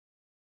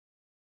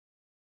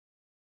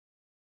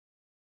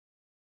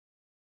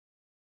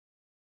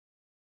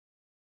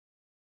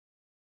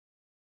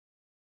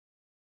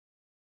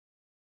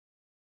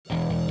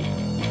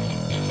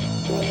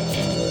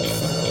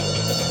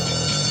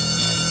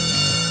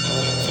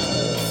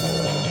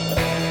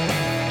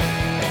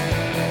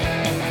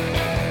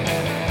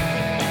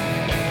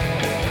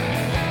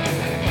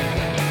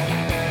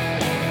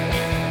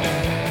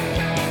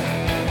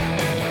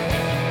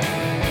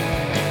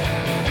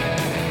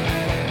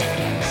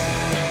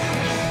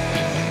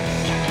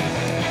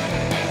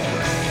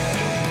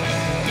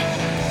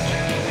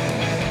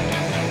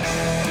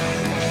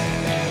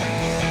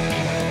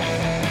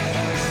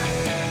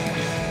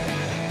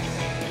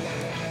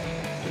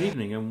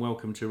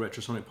Welcome to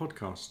Retrosonic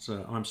Podcasts.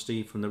 I'm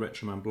Steve from the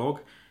Retroman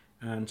blog,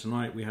 and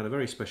tonight we had a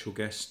very special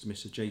guest,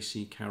 Mr.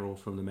 JC Carroll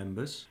from the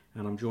Members,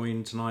 and I'm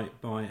joined tonight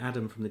by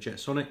Adam from the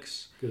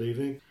Jetsonics. Good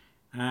evening.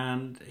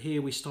 And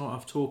here we start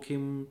off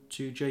talking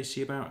to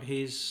JC about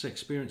his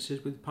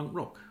experiences with punk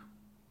rock.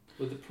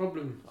 Well, the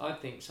problem I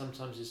think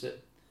sometimes is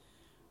that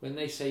when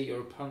they say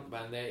you're a punk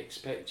band, they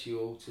expect you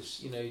all to,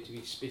 to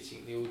be spitting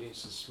at the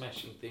audience and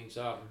smashing things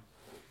up, and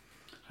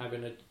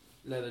having a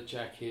leather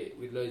jacket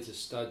with loads of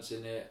studs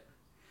in it.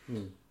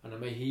 And a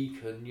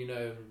Mohican,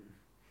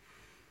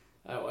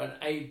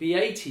 and be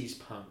 80s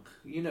punk,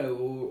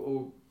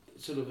 or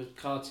sort of a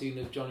cartoon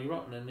of Johnny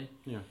Rotten, and it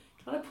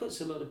kind of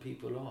puts a lot of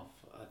people off,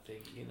 I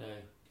think,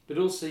 But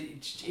also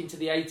into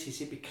the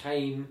 80s, it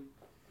became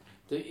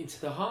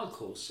into the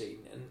hardcore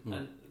scene,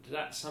 and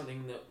that's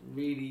something that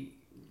really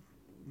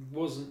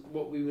wasn't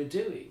what we were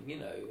doing,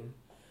 And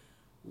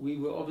we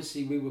were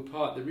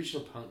part of the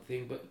original punk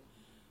thing, but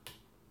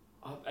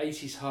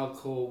 80s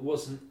hardcore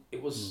wasn't.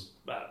 It was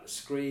about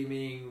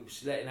screaming,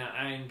 letting out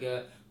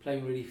anger,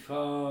 playing really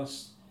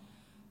fast,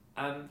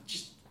 and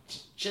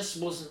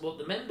just wasn't what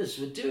the Members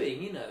were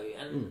doing,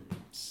 And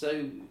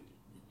so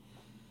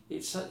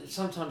it's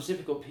sometimes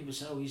difficult. People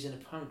say, "Oh, he's in a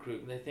punk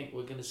group," and they think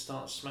we're going to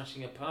start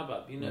smashing a pub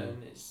up,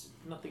 And it's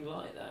nothing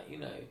like that,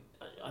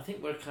 I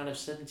think we're a kind of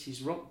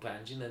 70s rock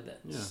band,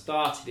 that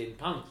started in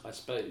punk, I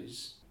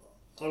suppose.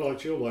 I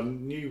liked your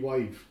one, New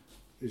Wave.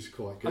 Is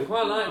quite good. I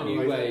quite like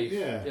New Wave.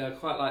 Yeah, I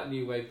quite like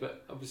New Wave,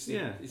 but obviously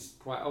it's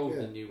quite old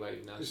than New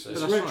Wave now. It's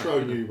retro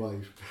right, New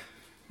Wave.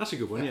 That's a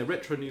good one,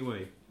 retro New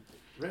Wave.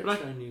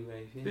 New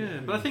Wave, yeah.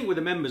 But I think with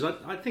the Members,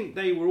 I think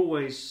they were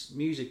always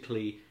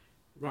musically,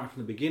 right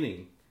from the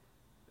beginning,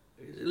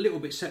 a little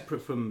bit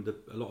separate from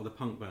a lot of the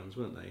punk bands,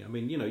 weren't they? I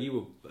mean, you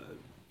were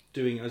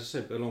doing, as I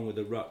said, along with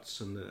the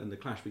Ruts and the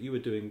Clash, but you were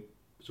doing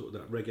sort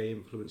of that reggae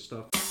influenced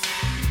stuff.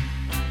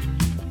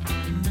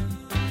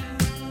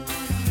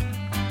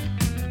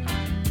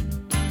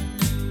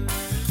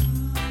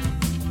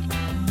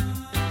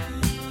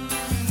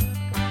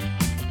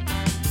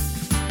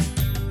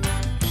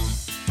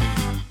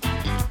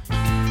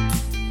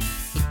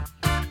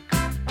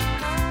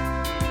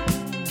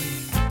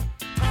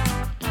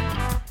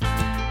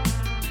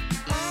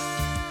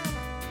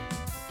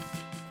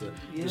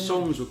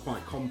 Songs were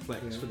quite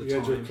complex for the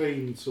time. You had a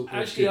clean sort of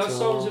Actually, our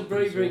songs are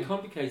very, very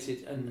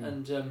complicated,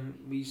 and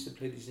we used to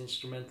play these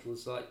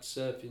instrumentals like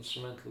surf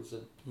instrumentals,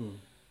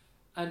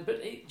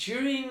 but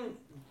during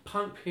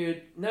punk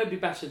period, nobody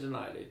batted an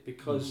eyelid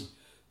because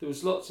there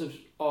was lots of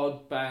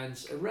odd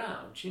bands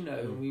around,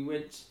 and we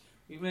were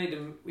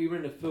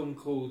in a film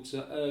called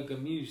Urga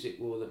Music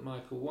War that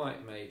Michael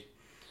White made.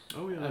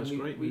 Oh yeah, that's a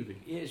great movie.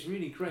 Yeah, it's a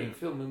really great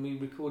film, and we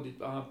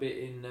recorded our bit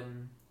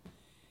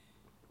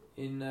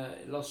in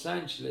Los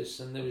Angeles,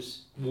 and there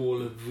was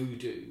Wall of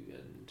Voodoo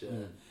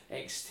and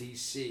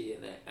XTC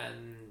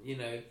and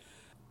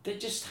they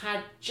just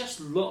had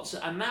lots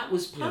of, and that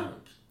was punk.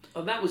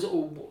 And that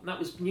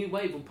was new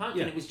wave of punk,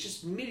 and it was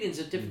just millions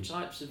of different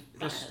types of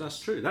bands. That's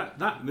true.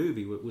 That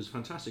movie was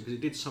fantastic because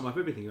it did sum up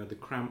everything. You had the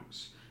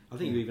Cramps. I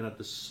think you even had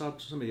the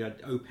Subs. You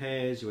had Au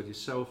Pairs. You had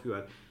yourself. You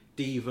had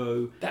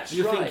Devo. That's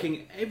you're right.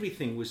 Thinking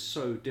everything was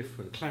so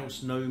different. Klaus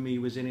Nomi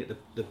was in it.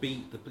 The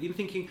beat. You're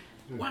thinking,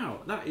 wow,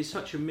 that is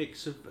such a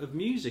mix of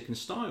music and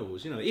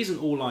styles. It isn't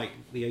all like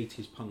the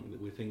 80s punk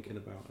that we're thinking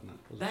about.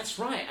 And that's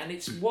right, and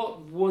it's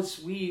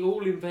we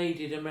all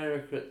invaded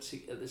America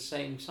at the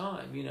same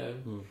time,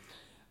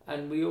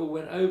 and we all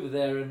went over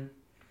there and.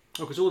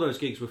 Oh, because all those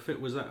gigs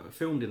was that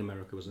filmed in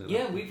America, wasn't it?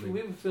 Yeah, we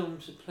were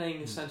filmed playing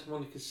in Santa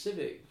Monica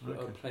Civic,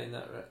 playing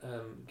that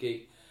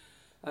gig.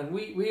 And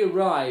we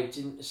arrived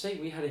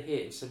we had a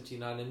hit in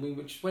 79, and we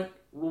just went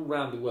all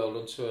around the world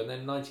on tour, and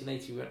then in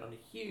 1980 we went on a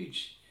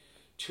huge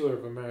tour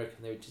of America,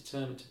 and they were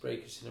determined to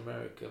break us in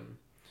America.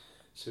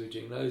 So we were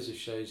doing loads of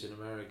shows in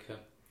America.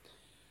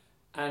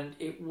 And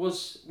it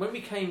was, when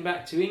we came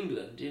back to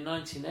England in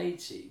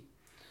 1980,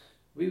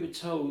 we were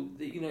told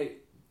that,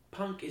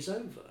 punk is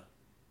over.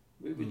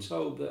 We were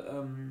told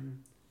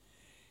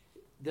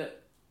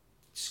that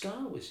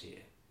ska was here.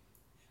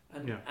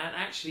 And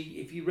actually,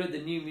 if you read the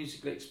New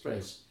Musical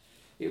Express,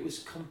 it was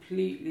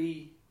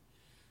completely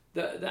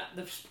the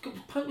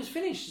punk was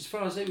finished as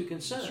far as they were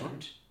concerned.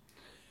 Right.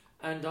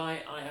 And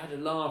I had a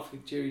laugh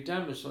with Jerry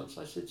Dammers once.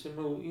 I said to him,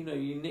 "Well,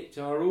 you nicked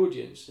our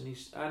audience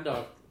and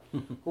our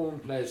horn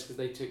players because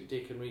they took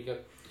Dick and Rico."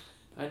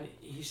 And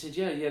he said,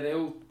 "Yeah, they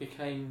all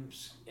became."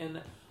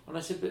 And I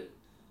said, "But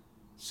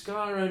ska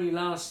only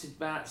lasted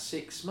about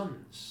 6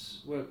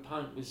 months, where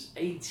punk was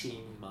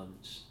 18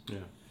 months. Yeah.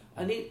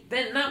 And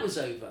then that was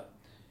over,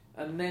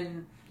 and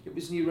then it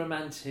was New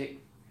Romantic,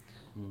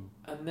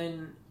 and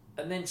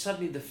then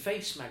suddenly the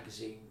Face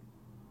magazine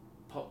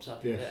popped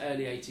up in the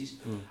early 80s,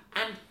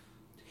 and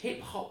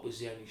hip hop was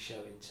the only show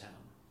in town.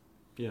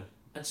 Yeah.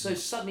 And so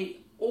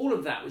suddenly all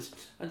of that was,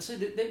 and so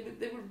they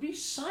were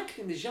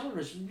recycling the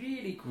genres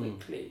really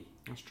quickly.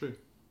 That's true.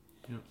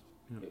 Yeah.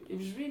 Yeah. It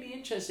was really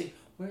interesting.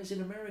 Whereas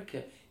in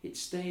America, it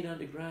stayed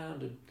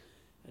underground,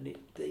 and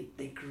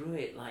they grew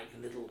it like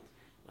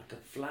a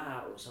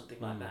flower or something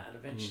like that, and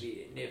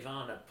eventually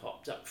Nirvana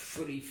popped up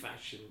fully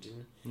fashioned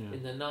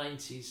in the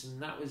 90s, and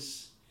that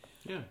was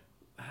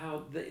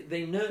how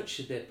they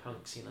nurtured their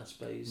punk scene, I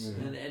suppose,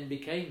 and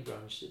became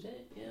grunge, did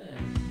it? Yeah.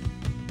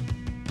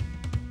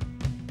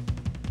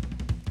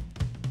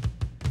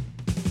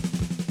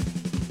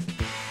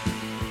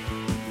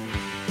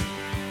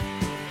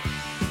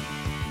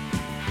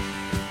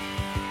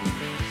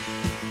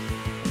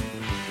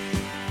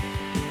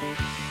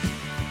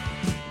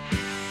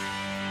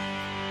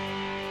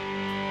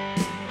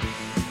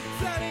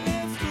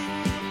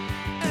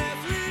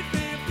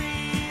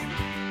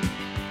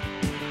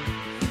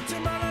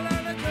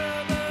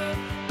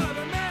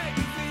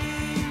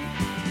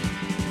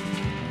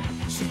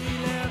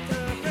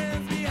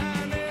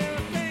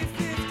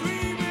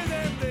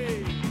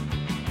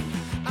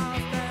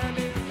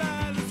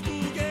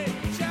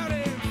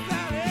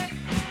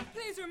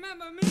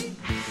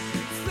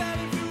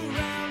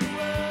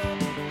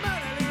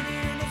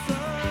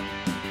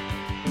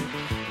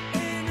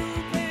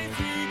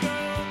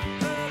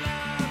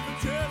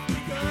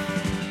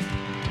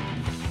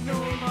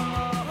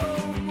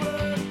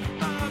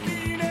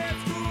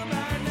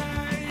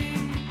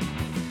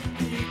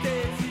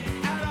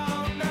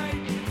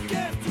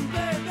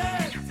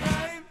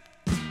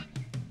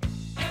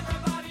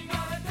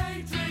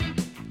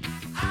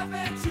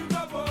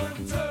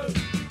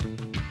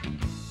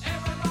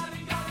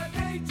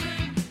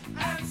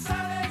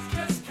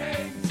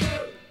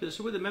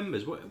 So with the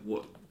members, what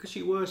because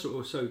you were sort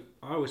of so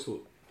I always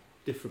thought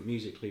different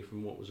musically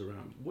from what was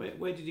around. Where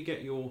did you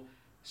get your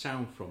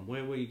sound from?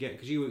 Where were you get?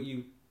 Because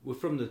you were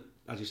from the,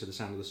 as you said, the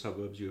sound of the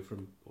suburbs. You were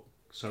from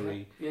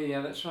Surrey.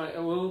 Yeah, that's right.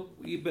 Well,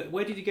 but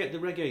where did you get the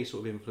reggae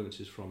sort of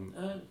influences from?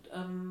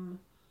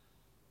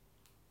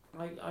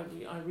 I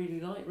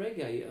really like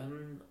reggae.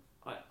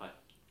 I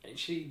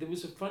actually there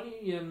was a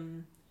funny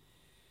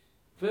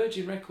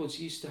Virgin Records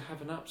used to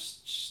have an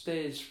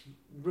upstairs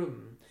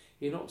room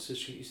in Oxford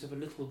Street. Used to have a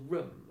little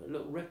room, a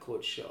little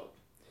record shop,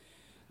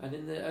 and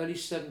in the early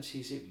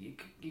 70s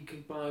you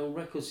could buy all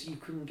records you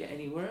couldn't get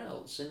anywhere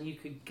else, and you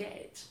could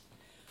get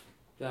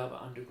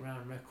Velvet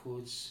Underground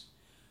records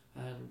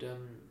and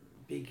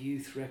Big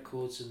Youth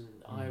records and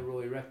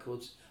Iroy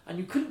records, and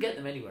you couldn't get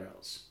them anywhere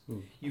else.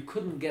 You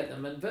couldn't get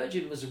them, and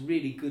Virgin was a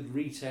really good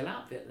retail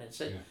outfit, and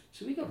so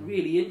we got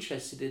really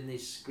interested in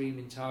this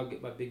Screaming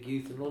Target by Big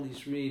Youth and all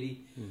these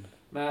really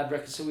mad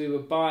records. So we were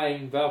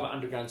buying Velvet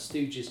Underground,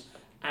 Stooges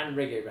and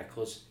reggae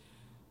records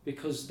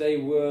because they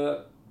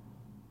were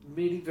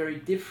really very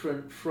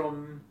different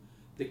from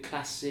the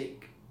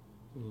classic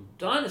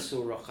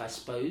dinosaur rock, I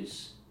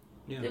suppose.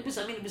 Yeah. It was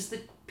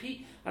the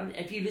peak. And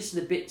if you listen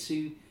a bit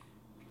to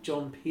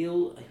John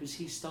Peel, was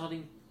he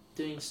starting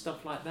doing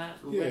stuff like that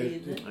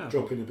already?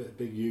 Dropping a bit of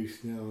Big Youth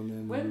now and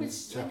then. When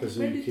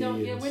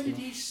did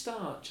he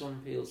start?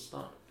 John Peel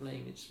start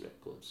playing his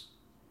records?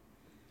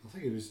 I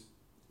think he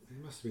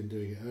must have been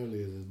doing it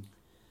earlier than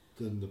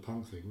the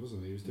punk thing,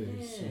 wasn't he? He was doing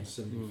it in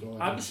 75.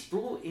 I was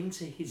brought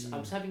into his. I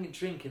was having a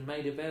drink in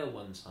Maida Vale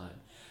one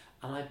time,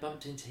 and I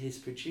bumped into his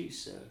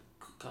producer,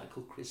 a guy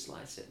called Chris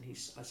Lysett, and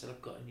I said,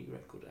 I've got a new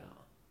record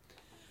out.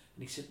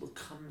 And he said, well,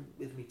 come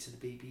with me to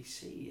the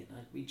BBC.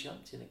 And we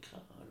jumped in a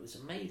car. It was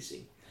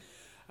amazing.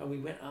 And we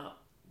went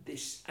up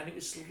this, and it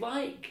was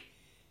like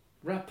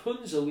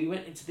Rapunzel. We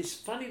went into this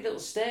funny little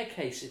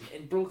staircase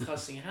in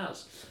Broadcasting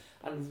House.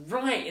 And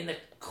right in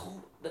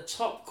the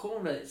top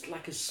corner, it's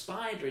like a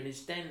spider in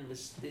his den,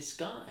 was this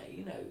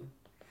guy,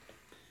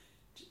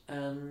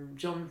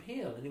 John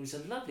Peel. And he was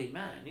a lovely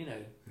man, Yeah.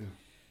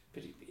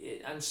 But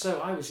and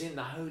so I was in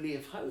the Holy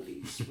of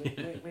Holies,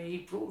 where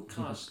he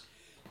broadcast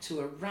to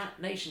a rat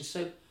nation.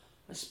 So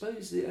I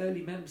suppose the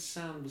early members'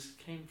 sound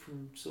came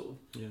from sort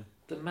of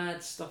the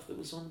mad stuff that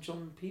was on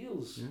John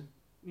Peel's,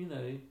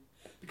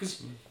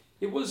 because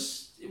it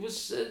was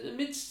the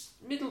mid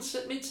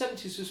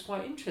 70s was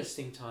quite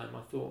interesting time.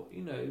 I thought,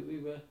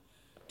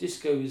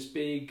 disco was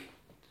big.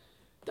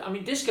 I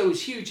mean, disco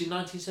was huge in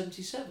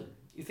 1977.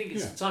 You think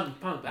it's the time of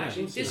punk, but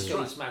actually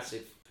disco was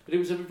massive. But it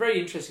was a very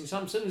interesting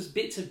time. So there was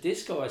bits of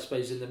disco, I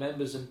suppose, in the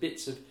members, and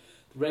bits of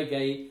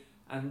reggae,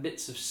 and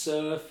bits of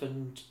surf,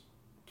 and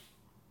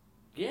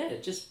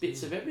just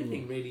bits of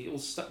everything really all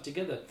stuck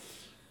together.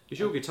 Is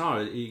your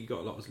guitar? You got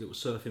a lot of little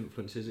surf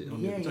influences on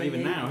your guitar.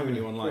 Even now, haven't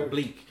you? On like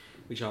Bleak,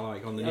 which I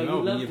like on the new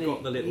album. You've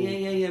got the little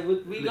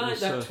We like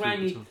that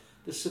twangy, guitar.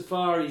 The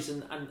safaris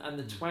and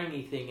the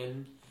twangy thing,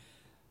 and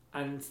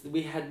and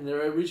we had, the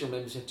original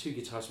members had 2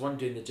 guitars, one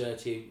doing the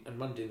dirty and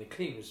one doing the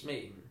clean, was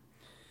me.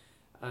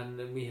 And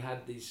then we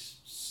had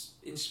these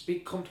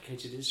big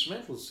complicated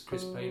instrumentals.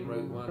 Chris Payne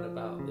wrote one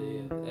about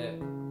the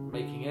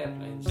making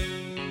airplanes.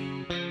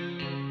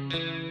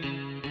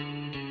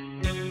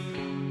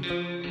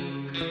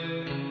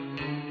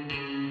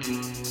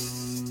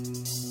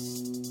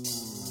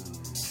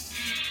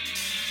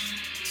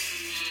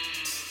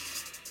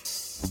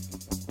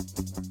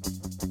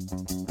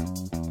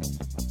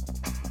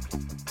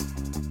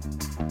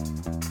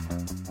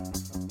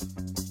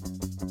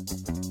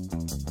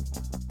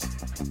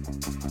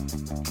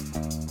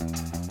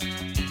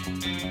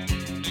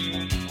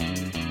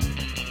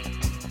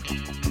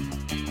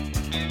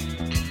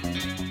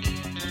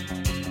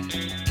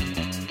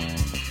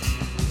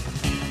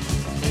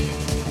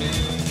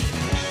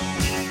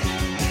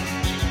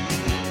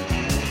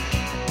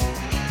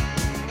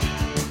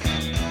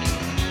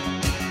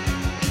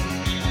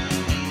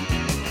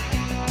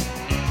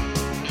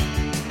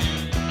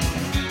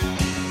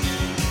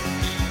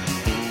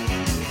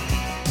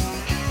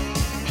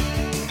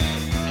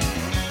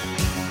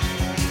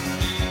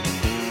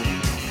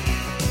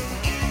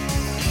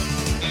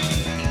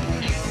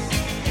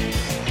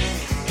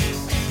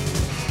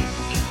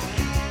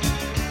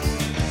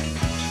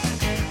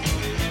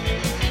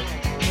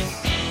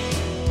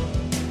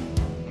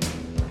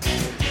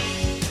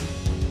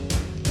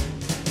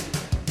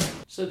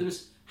 So there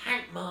was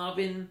Hank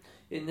Marvin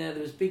in there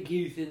was Big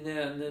Youth in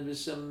there, and there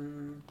was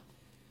some,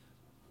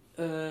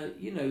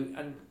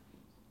 and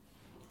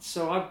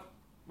so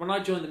when I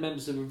joined the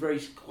members of a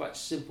quite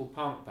simple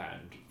punk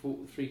band,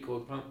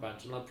 3-chord punk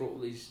band, and I brought all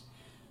these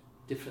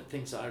different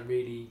things that I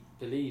really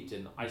believed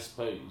in, I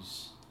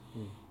suppose,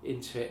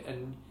 into it,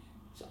 and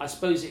I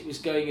suppose it was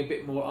going a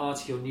bit more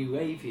arty or new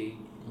wavy.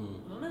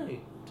 I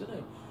don't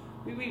know.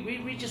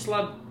 We just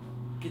love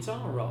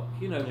guitar rock,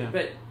 a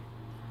bit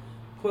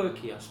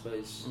quirky, I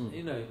suppose.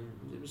 It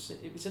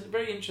was a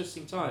very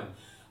interesting time,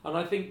 and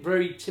I think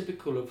very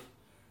typical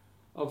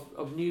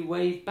of new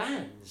wave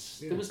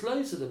bands. Yeah. There was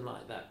loads of them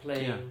like that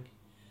playing. Yeah.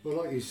 Well,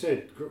 like you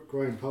said,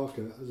 Graham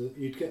Parker,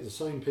 you'd get the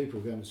same people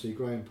going to see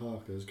Graham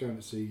Parker as going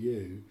to see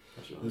you,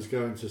 right, as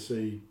going to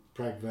see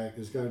Pragvac,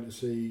 as going to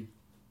see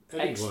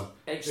anyone.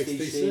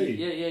 XTC.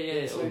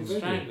 Yeah. Or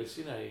Stranglers,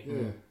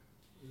 Yeah.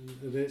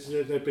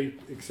 They'd be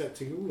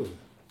accepting all of it.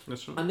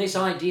 That's right. And this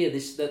idea,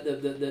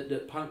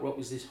 that punk rock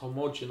was this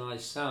homogenised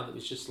sound that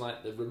was just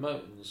like the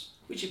Ramones,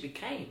 which it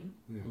became.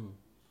 Yeah.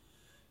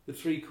 The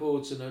 3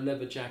 chords and a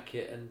leather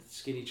jacket and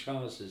skinny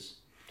trousers.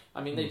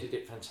 I mean, they did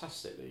it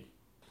fantastically.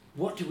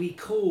 What do we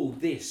call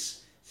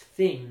this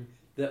thing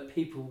that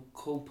people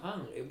call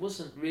punk? It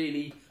wasn't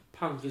really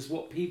punk as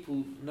what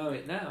people know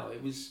it now.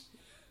 It was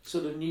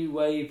sort of new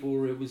wave,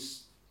 or it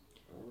was...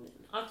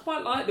 I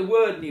quite like the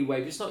word new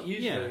wave. It's not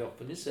used very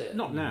often, is it?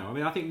 Not now. I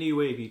mean, I think new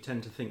wave, you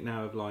tend to think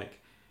now of like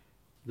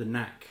the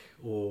Knack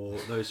or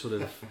those sort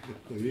of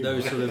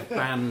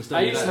bands.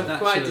 I used to have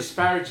quite a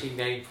disparaging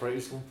name for it. It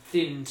was called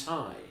Thin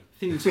Tie.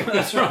 Thin Tie,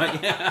 that's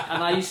right. Yeah.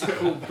 And I used to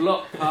call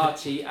Block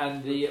Party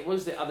and what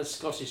was the other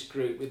Scottish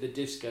group with the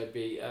disco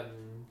beat?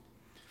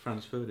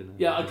 Franz Ferdinand.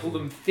 Yeah, I call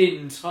them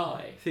Thin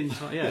Tie. Thin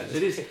Tie, yeah.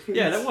 It is.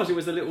 Yeah, that was. It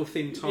was a little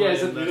thin tie. Yeah,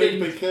 you need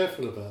to be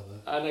careful about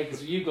that. I know,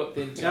 because you got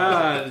Thin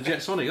Tie. The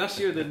Jetsonic. That's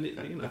you.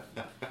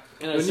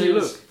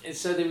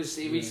 So there was.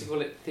 We used to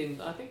call it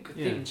Thin. I think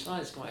Thin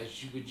Tie is quite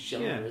a good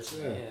genre,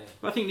 isn't it? Yeah.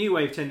 But I think new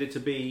wave tended to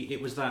be.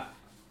 It was that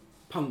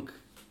punk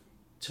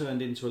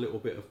turned into a little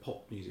bit of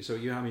pop music. So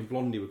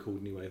Blondie were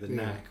called new wave, the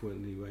Knack were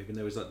new wave, and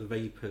there was like the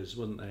Vapors,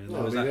 wasn't there?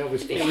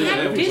 It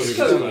had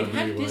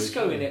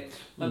disco in it.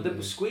 And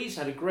the Squeeze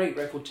had a great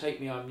record,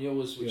 Take Me I'm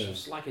Yours, which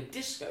was like a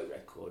disco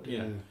record.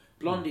 Yeah.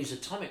 Blondie's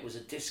Atomic was a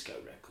disco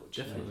record.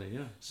 Definitely,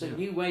 yeah. So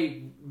new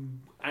wave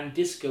and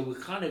disco were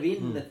kind of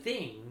in the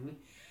thing,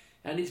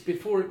 and it's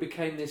before it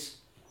became this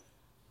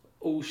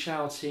all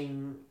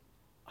shouting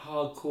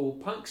hardcore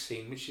punk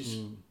scene,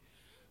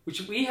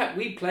 which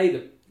we play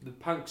the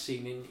punk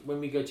scene when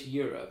we go to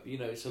Europe.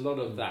 It's a lot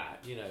of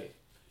that.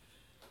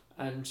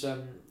 And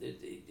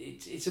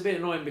it's a bit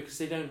annoying because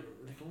they go,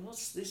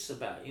 what's this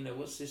about?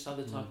 What's this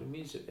other type of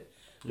music?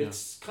 But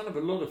it's kind of a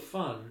lot of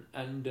fun,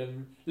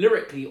 and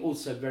lyrically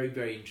also very,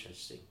 very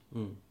interesting.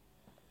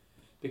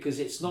 Because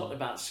it's not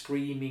about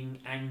screaming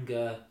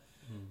anger,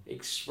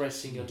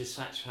 expressing your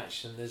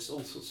dissatisfaction. There's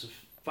all sorts of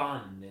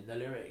fun in the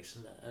lyrics,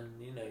 and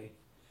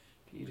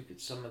you look at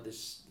some of the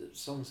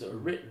songs that are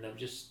written, are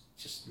just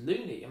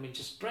loony. I mean,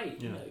 just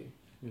great. Yeah.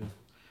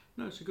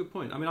 No, it's a good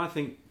point. I mean, I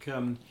think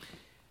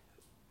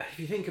if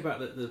you think about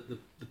the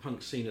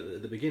punk scene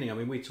at the beginning, I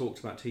mean, we talked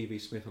about TV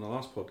Smith on our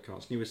last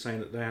podcast, and he was saying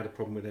that they had a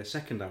problem with their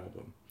second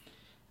album,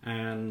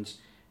 and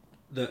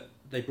that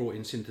they brought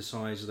in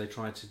synthesizers, they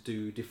tried to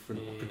do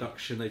different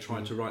production, they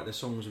tried to write their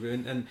songs,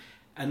 and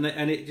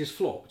it just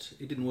flopped.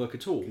 It didn't work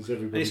at all. Because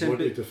everybody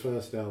wanted the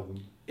first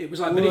album. It was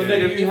like,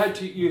 you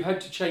had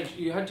to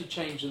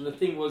change, and the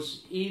thing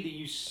was either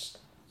you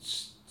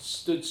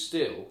stood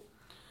still,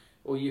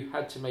 or you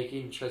had to make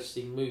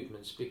interesting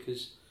movements,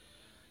 because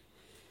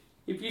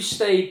if you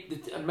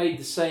stayed and made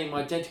the same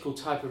identical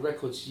type of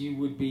records, you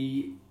would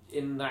be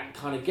in that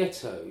kind of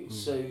ghetto.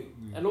 So,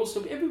 and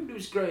also everybody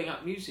was growing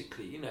up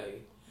musically, you know.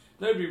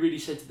 Nobody really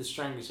said to the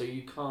Stranglers, so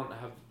you can't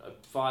have a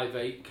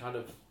 5/8 kind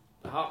of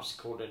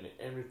harpsichord and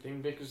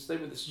everything, because they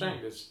were the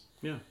Stranglers.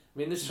 Yeah. I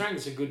mean, the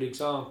Stranglers are a good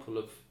example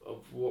of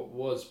what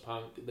was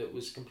punk that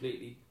was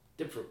completely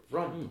different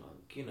from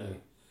punk, you know. Yeah.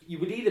 You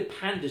would either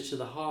pander to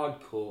the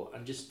hardcore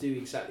and just do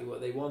exactly what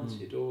they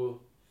wanted, or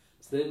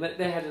so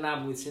they had an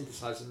album with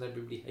synthesizers and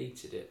everybody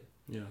hated it.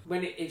 Yeah.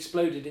 When it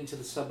exploded into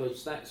the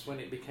suburbs, that's when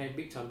it became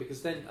big time,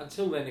 because then,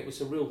 until then, it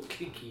was a real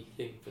cliquey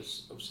thing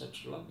of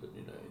central London,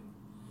 you know.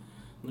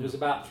 There was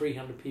about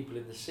 300 people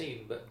in the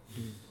scene, but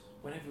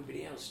when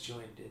everybody else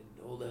joined in,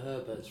 all the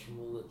Herberts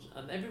from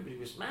and everybody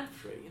was mad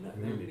for it, you know,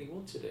 they really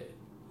wanted it.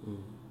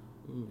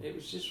 It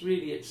was just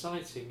really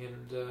exciting,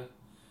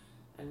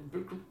 and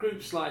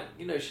groups like,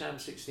 you know, Sham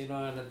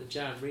 69 and the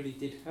Jam really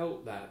did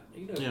help that.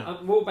 You know,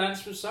 more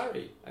bands from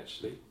Surrey,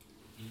 actually.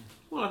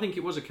 Well, I think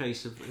it was a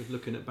case of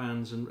looking at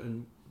bands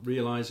and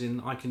realising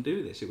I can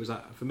do this. It was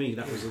that, for me,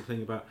 that was the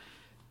thing about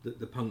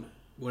the punk,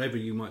 whatever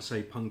you might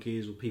say punk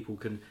is, or people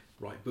can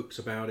write books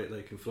about it,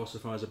 they can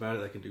philosophise about it,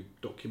 they can do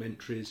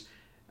documentaries.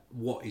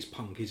 What is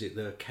punk? Is it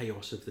the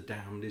chaos of the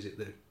damned? Is it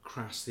the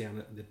crass,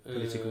 the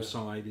political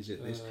side? Is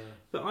it this?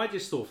 But I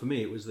just thought, for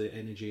me, it was the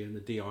energy and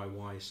the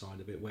DIY side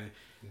of it, where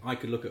I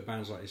could look at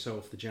bands like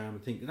yourself, the Jam,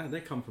 and think,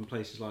 they come from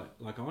places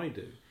like I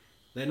do.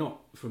 They're not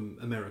from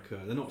America.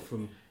 They're not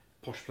from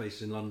posh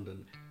places in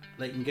London.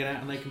 They can get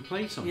out and they can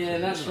play something. Yeah,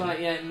 that's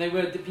right. Yeah, and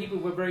the people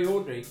were very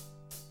ordinary.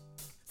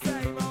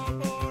 Same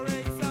old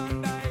boring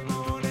Sunday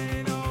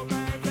morning, old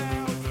man's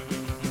out,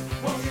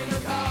 walking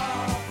the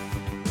car.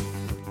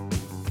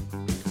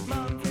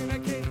 Mum's in the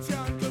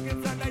kitchen,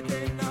 cooking Sunday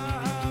dinner,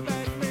 her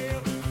best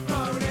meal,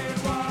 moaning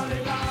what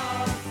it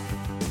loves.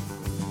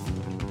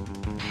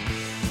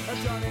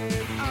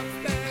 Johnny's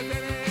upstairs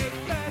in his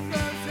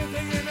bedroom,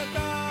 sitting in the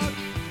dark,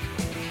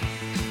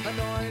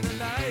 annoying the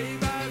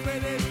neighbours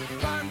with his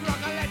punk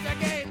rock electric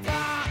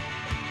guitar.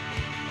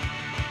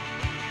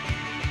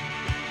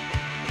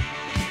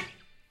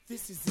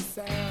 This is the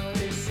sound.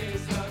 This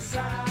is the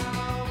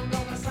sound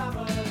of the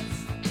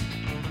suburbs.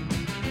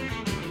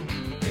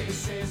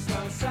 This is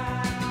the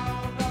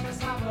sound of the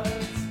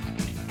suburbs.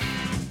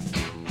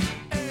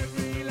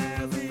 Every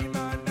lousy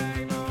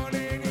Monday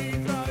morning,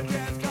 Heathrow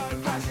jets go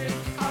crashing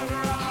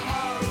over our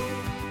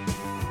home.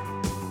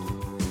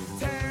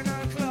 10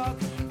 o'clock,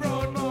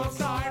 Broadmoor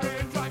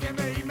siren driving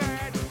me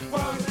mad,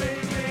 won't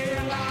leave me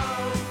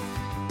alone.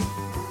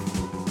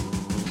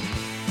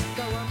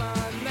 The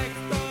woman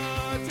next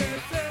door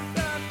just sits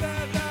up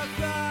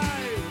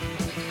outside.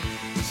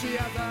 She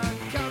hasn't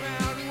come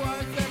out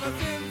once ever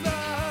since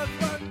her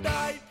husband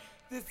died.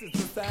 This is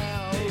the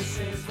sound. This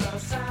is the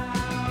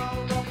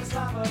sound of the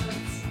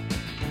suburbs.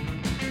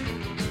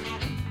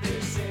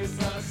 This is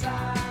the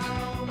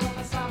sound of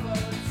the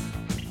suburbs.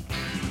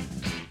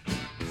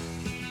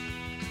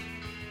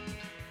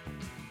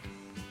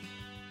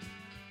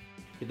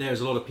 There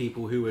was a lot of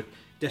people who were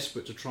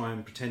desperate to try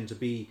and pretend to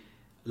be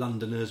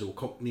Londoners or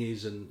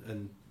Cockneys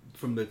and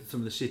from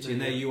the city,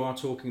 and there you are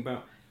talking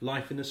about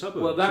life in the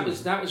suburbs. Well, that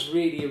was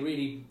really a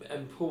really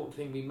important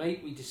thing we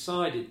made. We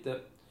decided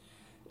that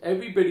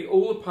everybody,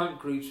 all the punk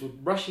groups,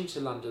 would rush into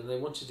London. They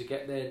wanted to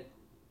get their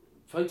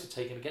photo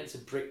taken against a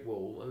brick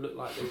wall and look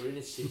like they were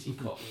inner city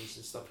Cockneys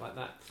and stuff like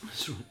that.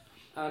 That's right.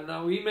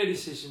 And we made a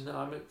decision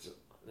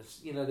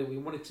that we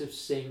wanted to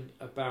sing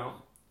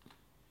about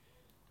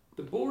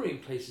the boring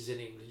places in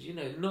England, you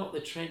know, not the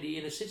trendy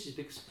inner cities,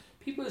 because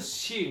people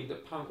assumed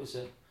that punk was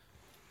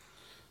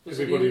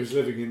everybody was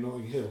living in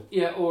Notting Hill.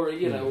 Yeah, or or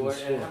in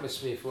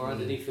Hammersmith, or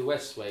underneath the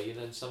Westway, you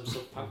know, in some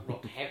sort of punk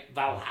rock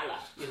Valhalla,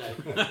 you know,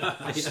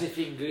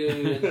 sniffing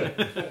glue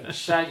and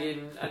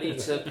shagging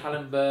Anita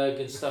Pallenberg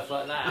and stuff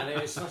like that. And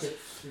it was like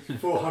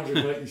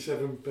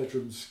 487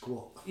 bedroom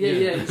squat. Yeah,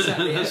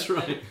 exactly. That's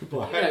right.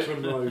 By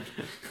Hatchman Road.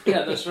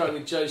 Yeah, that's right.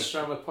 With Joe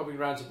Strummer popping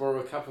around to borrow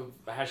a cup of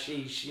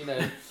hashish, you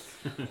know.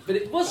 But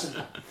it wasn't.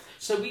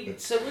 So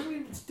when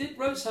we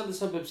wrote Sound of the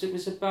Suburbs, it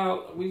was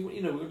about we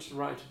wanted to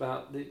write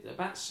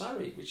about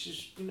Surrey, which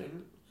is, you know,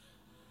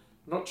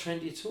 not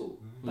trendy at all,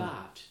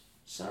 but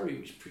Surrey,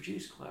 which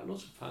produced quite a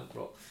lot of punk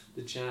rock,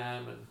 the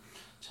Jam and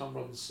Tom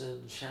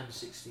Robinson, Sham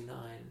 69.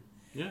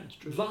 Yeah, it's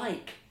true.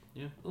 Like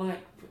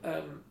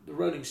the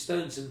Rolling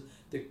Stones and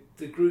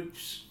the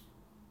groups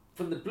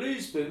from the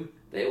blues boom,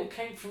 they all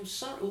came from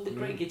Surrey. All the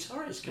great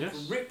guitarists came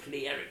from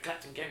Ripley. Eric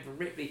Clapton came from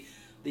Ripley.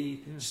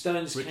 The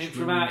Stones Richmond came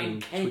from out in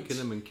Kent.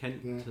 Twickenham and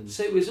Kent. Yeah. And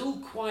So it was all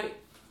quite...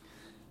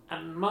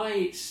 And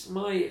my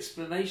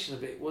explanation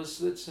of it was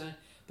that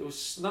there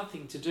was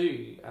nothing to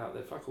do out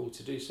there, fuck all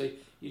to do, so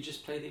you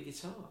just play the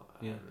guitar.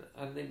 Yeah.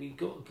 And then we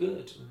got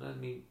good, and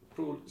then we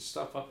brought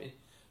stuff up in...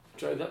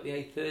 Drove up the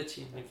A30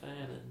 in my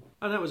van,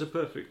 and that was a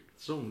perfect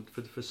song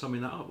for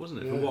summing that up,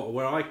 wasn't it? Yeah. For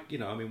where I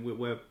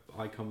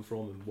come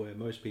from, and where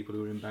most people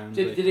who are in bands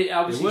did it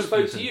obviously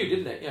spoke to you,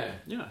 sensitive. didn't it? Yeah.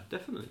 Yeah,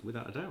 definitely,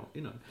 without a doubt.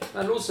 You know.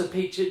 And also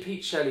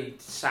Pete Shelley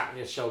sat on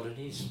your shoulder and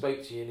he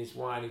spoke to you in his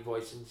whiny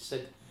voice and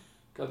said,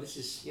 God, this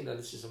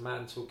is a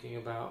man talking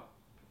about,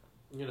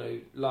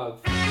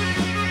 love. I'm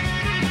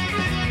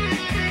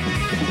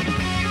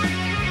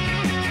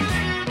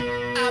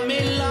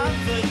in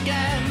love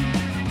again.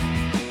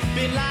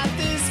 Been like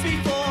this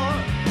before.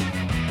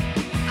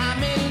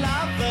 I'm in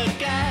love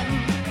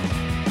again.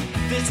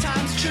 This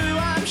time's true,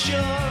 I'm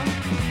sure.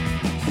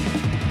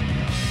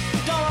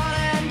 Don't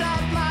wanna end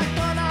up like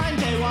a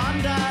 9-day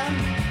wonder.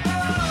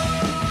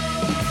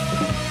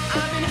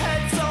 I've been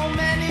hurt so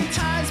many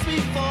times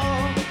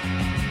before.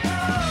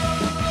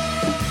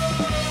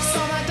 So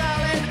my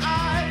darling,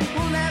 I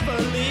will never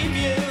leave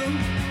you.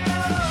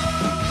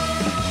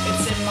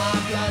 It's in my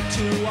blood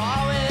to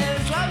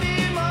always love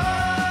you more.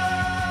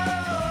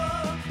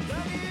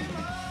 Love you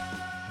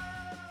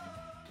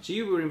more. So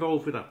you were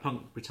involved with that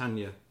Punk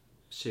Britannia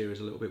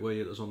series a little bit, were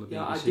you? That was on the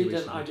BBC.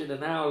 Yeah, I did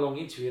an hour-long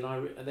interview,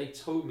 and they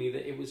told me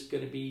that it was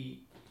going to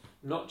be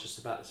not just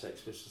about the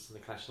Sex Pistols and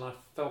the Clash, and I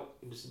felt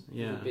it was a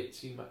little bit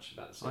too much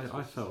about the Sex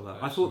Pistols. I felt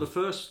that. I thought the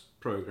first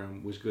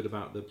programme was good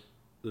about the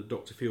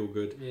Dr.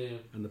 Feelgood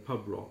and the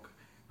pub rock,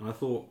 and I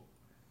thought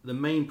the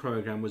main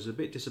programme was a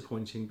bit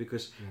disappointing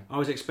because I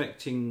was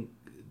expecting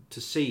to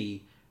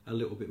see a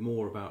little bit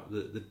more about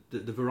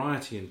the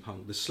variety in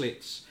punk, the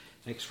Slits,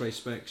 X-Ray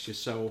Specs,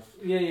 yourself,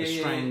 the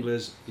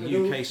Stranglers, the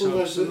UK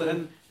subs,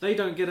 and they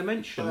don't get a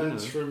mention.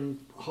 Bands from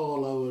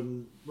Harlow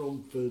and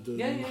Romford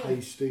and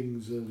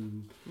Hastings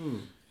and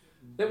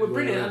they were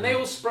brilliant, and they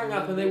all sprung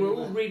up, and they were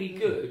all really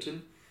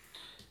good,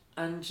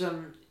 and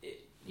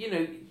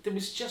there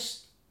was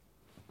just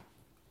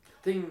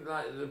thing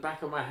like at the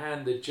back of my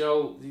hand, the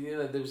Jolt,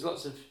 there was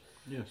lots of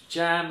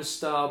jam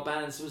style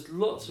bands. There was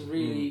lots of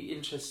really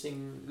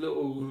interesting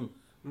little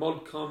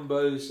mod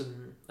combos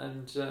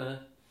and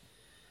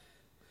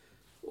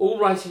all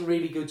writing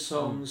really good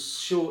songs,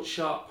 short,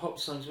 sharp pop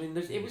songs. I mean,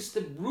 it was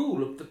the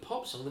rule of the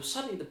pop song.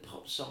 Suddenly the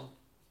pop song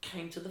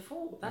came to the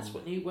fore. That's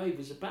what New Wave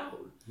was about.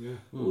 Yeah.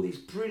 All these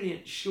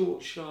brilliant,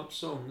 short, sharp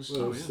songs.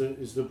 Well,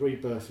 it's the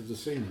rebirth of the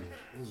single,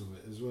 wasn't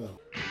it, as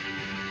well?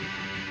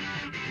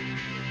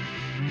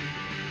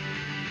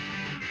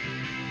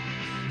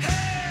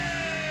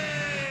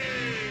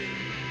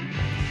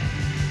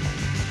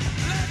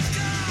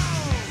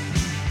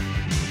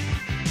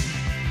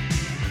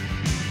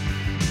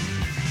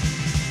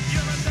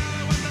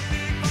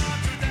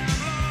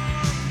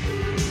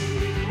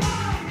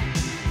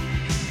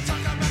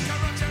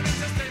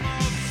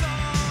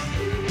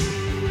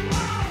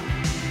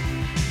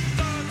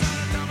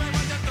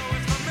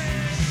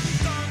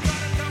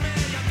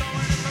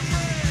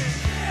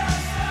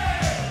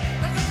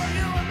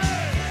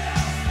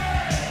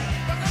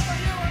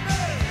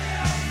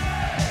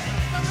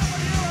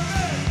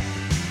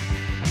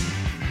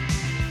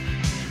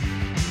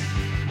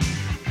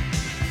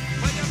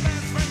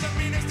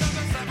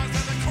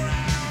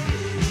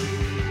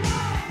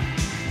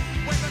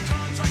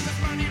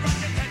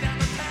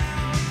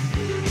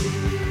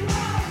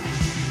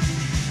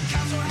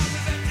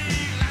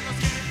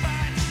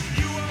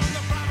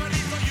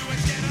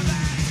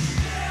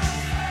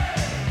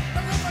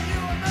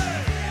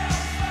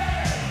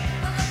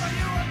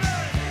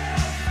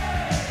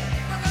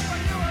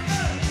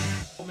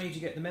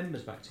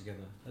 Members back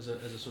together as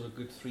a sort of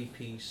good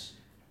three-piece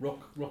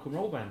rock and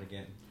roll band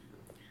again?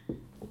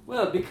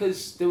 Well,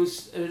 because there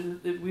was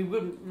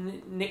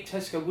Nick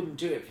Tesco wouldn't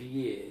do it for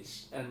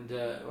years, and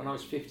when I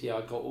was 50, I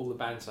got all the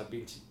bands I've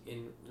been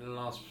in the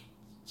last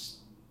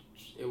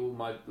all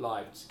my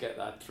life to get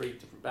that 3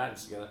 different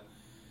bands together,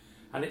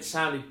 and it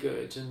sounded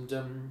good, and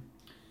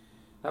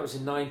that was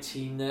in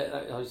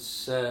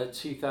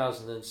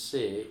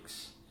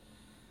 2006.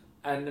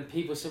 And then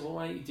people said, well,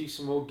 why don't you do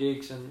some more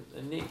gigs? And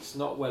Nick's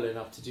not well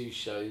enough to do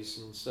shows,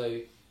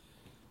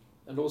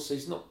 and also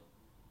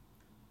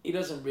he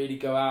doesn't really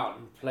go out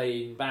and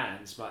play in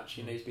bands much.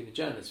 He's been a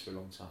journalist for a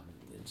long time,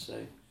 and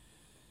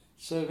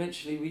so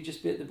eventually we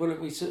just bit the bullet.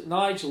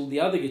 Nigel, the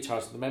other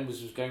guitarist of the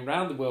members, was going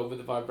around the world with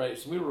the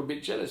Vibrators, and we were a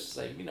bit jealous,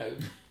 saying, we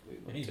want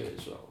to do it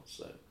as well.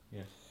 So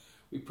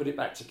we put it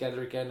back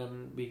together again,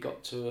 and we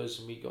got tours,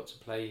 and we got to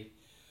play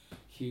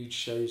huge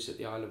shows at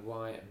the Isle of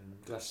Wight and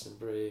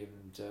Glastonbury,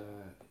 and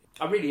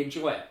I really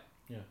enjoy it.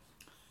 Yeah.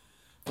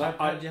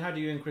 How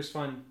do you and Chris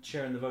find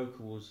sharing the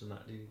vocals and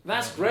that?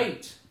 That's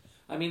great.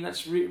 I mean,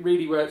 that's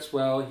really works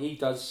well. He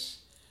does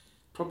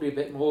probably a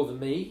bit more than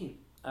me,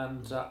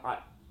 and I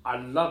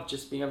love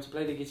just being able to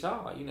play the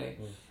guitar.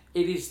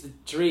 It is the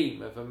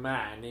dream of a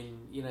man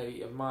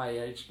of my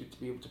age to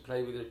be able to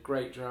play with a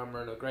great drummer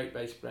and a great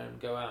bass player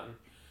and go out and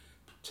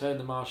turn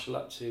the Marshall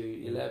up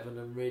to 11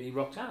 and really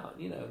rock out.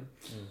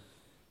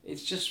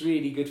 It's just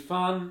really good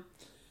fun.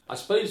 I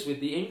suppose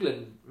with the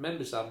England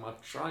members album,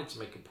 I've tried to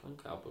make a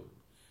punk album,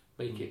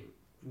 make it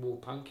more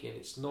punky, and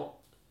it's not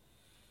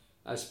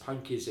as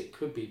punky as it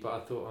could be, but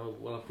I thought,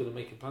 I've got to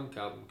make a punk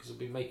album because I've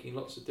been making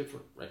lots of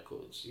different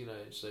records,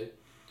 so...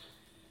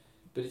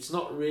 But it's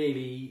not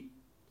really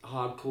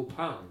hardcore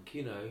punk,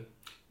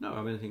 No,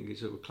 I think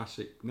it's sort of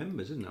classic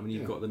members, isn't it? I mean,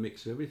 you've got the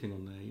mix of everything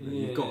on there.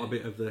 You've got a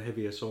bit of the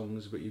heavier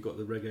songs, but you've got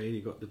the reggae,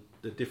 you've got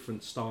the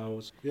different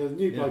styles. Yeah, the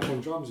new bloke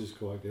on drums is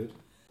quite good.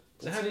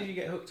 So how did you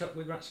get hooked up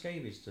with Rat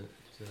Scabies to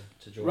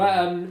join?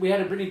 Right, we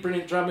had a really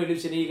brilliant drummer who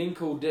lives in Ealing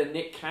called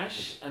Nick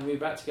Cash, and we were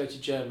about to go to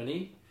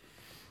Germany,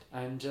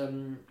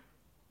 and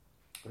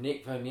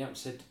Nick phoned me up and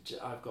said,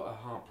 I've got a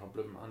heart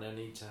problem and I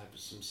need to have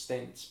some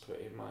stents put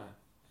in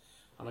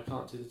and I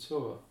can't do the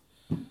tour.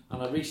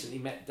 And I recently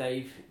met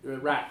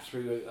Rat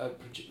through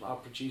our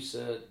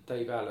producer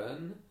Dave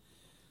Allen,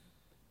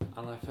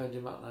 and I phoned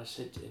him up and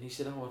he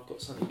said, oh, I've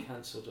got something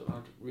cancelled and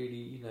I'd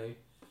really,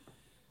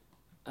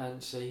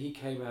 and so he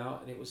came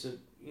out and it was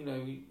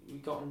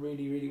we got on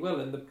really, really well,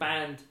 and the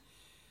band,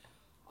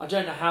 I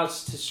don't know how to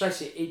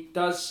stress it, it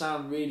does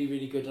sound really,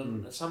 really good,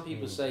 and some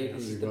people say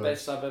this is the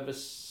best I've ever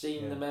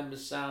seen the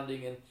members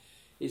sounding, and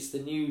it's the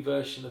new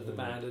version of the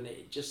band, and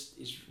it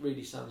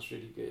really sounds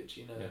really good,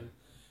 and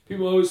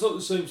people it's not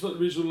the same, it's not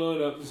the original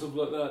lineup and stuff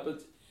like that,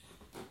 but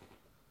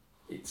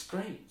it's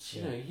great,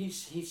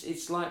 he's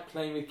it's like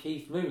playing with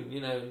Keith Moon,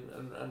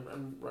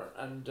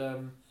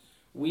 and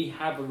we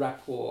have a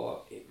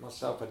rapport,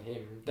 myself and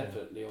him,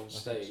 definitely on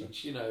stage,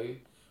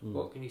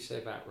 What can you say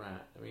about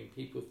Rat? I mean,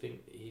 people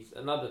think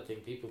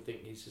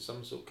he's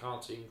some sort of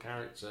cartoon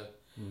character,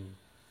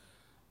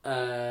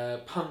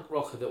 punk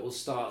rocker that will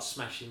start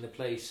smashing the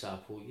place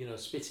up or,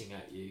 spitting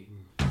at you.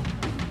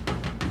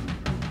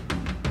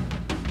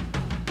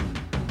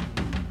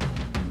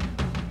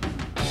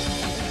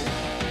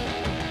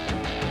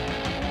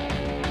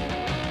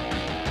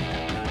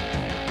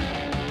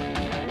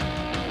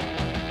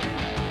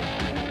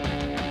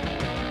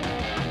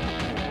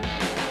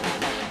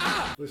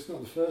 It's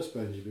not the first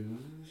band you've been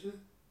on, is it?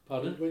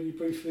 Pardon? When you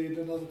briefly in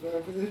another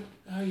band with him?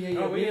 Oh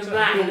yeah. We and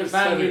Rat had a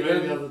band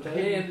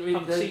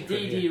with Secret,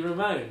 Dee Dee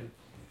Ramone.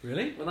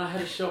 Really? When I had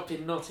a shop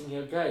in Notting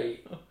Hill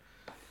Gate,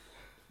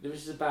 it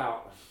was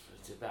about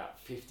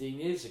 15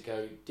 years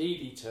ago. Dee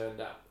Dee turned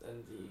up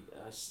and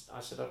I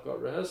said, I've got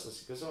rehearsals.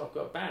 He goes, oh, I've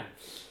got a band.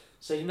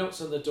 So he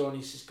knocks on the door and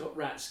he says, got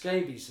Rat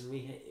Scabies, and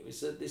it was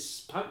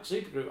this punk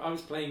supergroup. I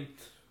was playing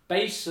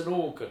bass and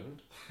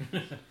organ.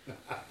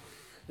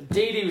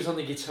 Dee Dee was on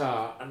the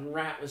guitar and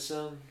Rat was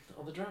on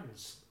the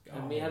drums.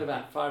 And we had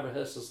about 5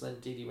 rehearsals, and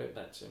then Dee Dee went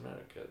back to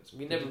America. So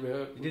we never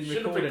rehearsed. You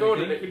should have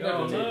recorded it. We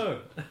never did. No.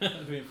 That would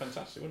have been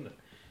fantastic, wouldn't it?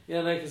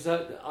 Yeah, no, because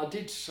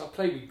I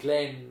played with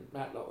Glenn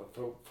Matlock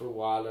for a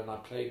while, and I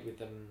played with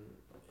them,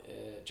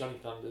 Johnny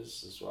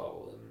Thunders as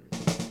well.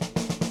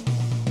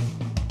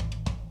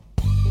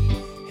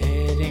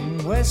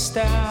 Heading west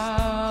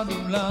out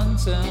of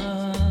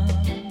London,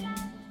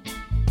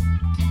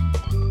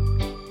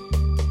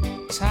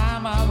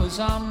 time I was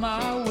on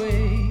my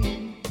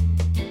way,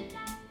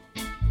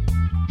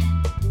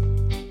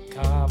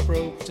 car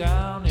broke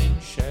down in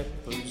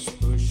Shepherd's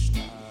Bush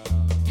now,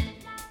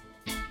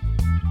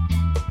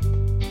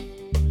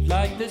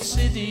 like the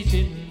city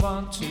didn't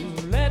want to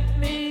let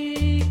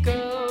me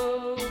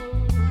go.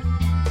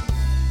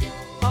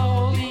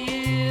 All the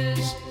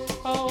years,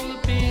 all the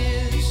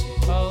beers,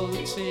 all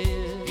the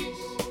tears,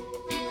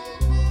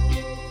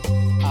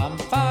 I'm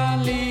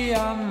finally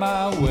on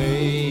my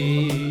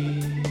way.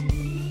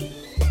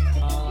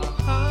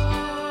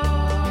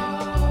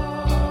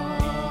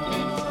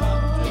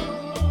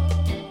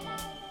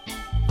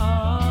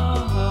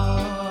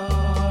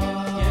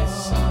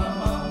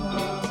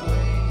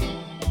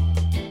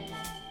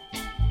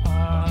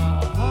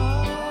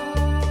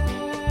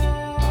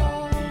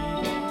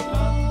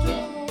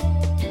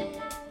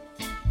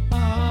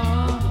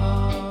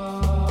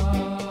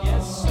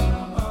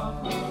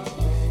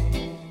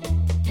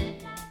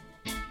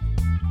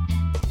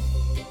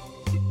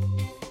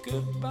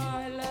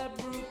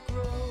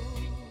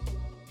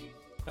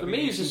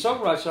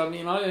 Songwriter, I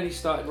mean, I only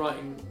started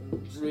writing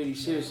really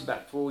seriously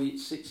about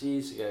 6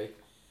 years ago,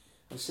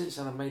 and since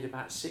then I've made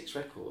about 6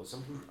 records.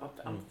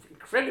 I'm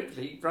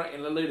incredibly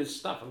writing a load of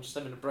stuff. I'm just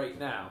having a break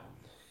now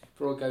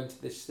before I go into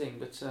this thing.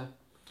 But so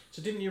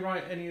didn't you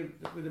write any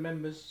with the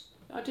members?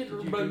 I did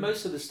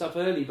most of the stuff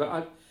early,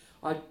 but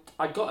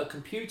I got a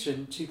computer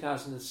in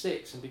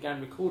 2006 and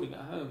began recording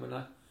at home, and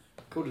I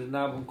recorded an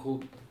album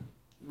called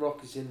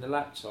Rock Is in the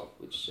Laptop,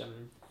 which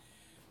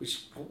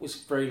was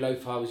very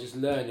lo-fi. I was just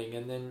learning,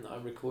 and then I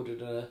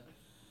recorded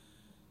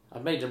I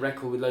made a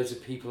record with loads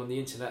of people on the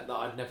internet that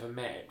I'd never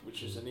met,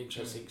 which was an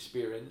interesting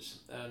experience,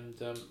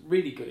 and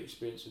really good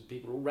experience with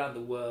people all around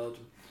the world,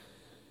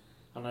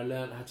 and I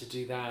learned how to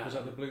do that. Was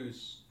that the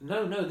blues?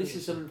 No, this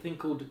is something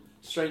called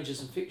Strangers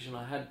and Fiction.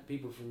 I had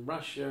people from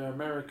Russia,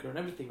 America, and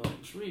everything on it. It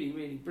was really,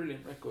 really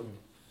brilliant record.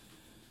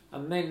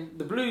 And then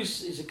the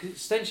blues is an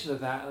extension of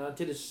that, and I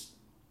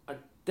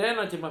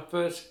did my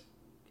first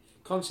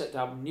concept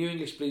album, New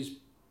English Blues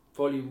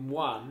Volume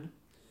 1,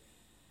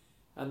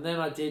 and then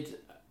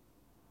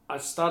I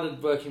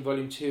started working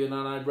Volume 2, and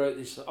then I wrote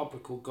this opera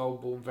called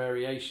Goldborn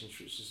Variations,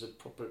 which is a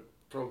proper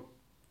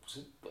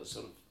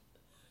sort of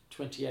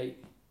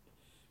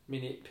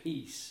 28-minute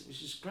piece,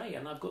 which is great,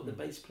 and I've got the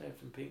bass player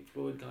from Pink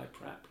Floyd, Guy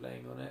Pratt,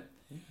 playing on it.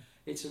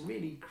 It's a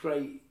really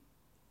great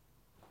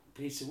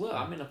piece of work.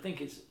 I mean, I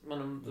think it's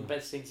one of the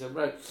best things I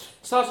wrote.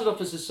 Started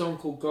off as a song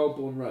called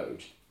Goldborn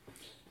Road,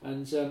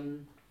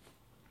 and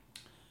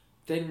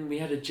then we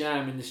had a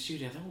jam in the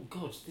studio. I thought, oh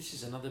God, this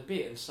is another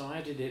bit, and so I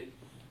added it,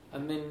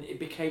 and then it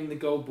became the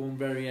Goldborn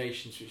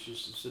Variations, which was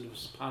sort of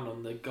spun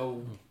on the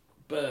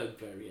Goldberg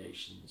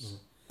Variations.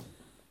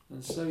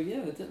 And so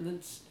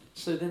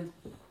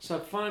so I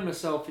find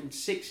myself in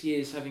 6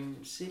 years having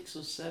 6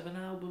 or 7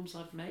 albums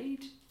I've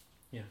made.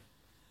 Yeah.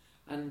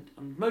 And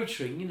I'm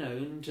motoring,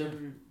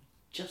 and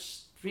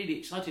just really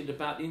excited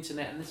about the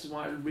internet, and this is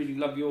why I really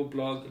love your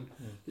blog and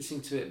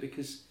listening to it,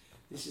 because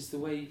this is the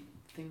way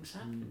things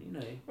happen,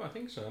 Well, I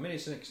think so. I mean,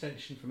 it's an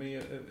extension for me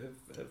of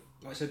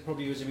like I said,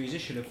 probably as a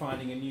musician, of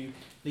finding a new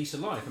lease of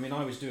life. I mean,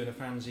 I was doing a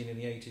fanzine in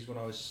the 80s when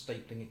I was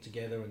stapling it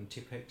together, and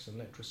Tipex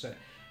and Letraset,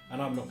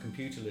 and I'm not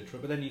computer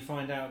literate, but then you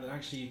find out that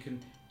actually you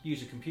can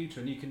use a computer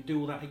and you can do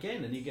all that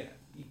again, and you get,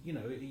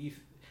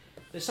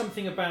 there's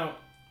something about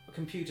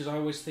computers, I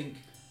always think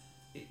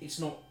it's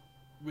not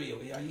real.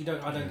 I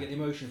don't get the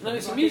emotion from it. No,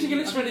 it's a musical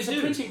instrument, it's a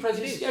printing press,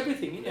 it's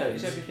everything, Yeah,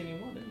 it's everything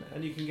in one, isn't it?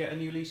 And you can get a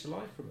new lease of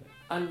life from it.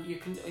 And you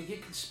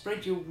can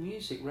spread your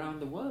music around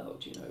the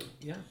world,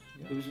 Yeah.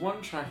 There was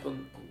one track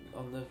on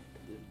the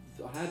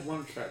I had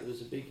one track that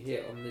was a big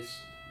hit on this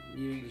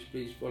New English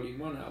Blues Volume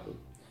 1 album.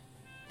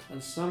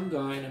 And some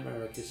guy in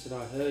America said,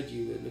 I heard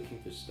you were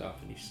looking for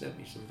stuff, and he sent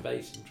me some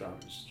bass and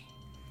drums.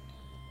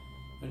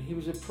 And he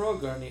was a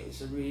progger, and it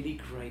was a really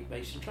great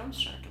bass and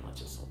drums track, and I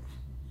just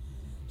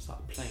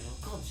started playing, oh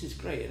God, this is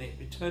great, and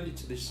it turned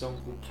into this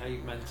song called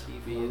Caveman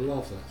TV. I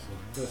love that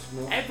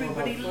song.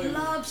 Everybody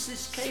loves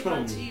this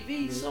Caveman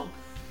TV song.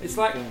 It's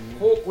like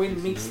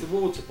Hawkwind meets the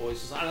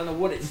Waterboys. I don't know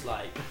what it's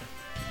like.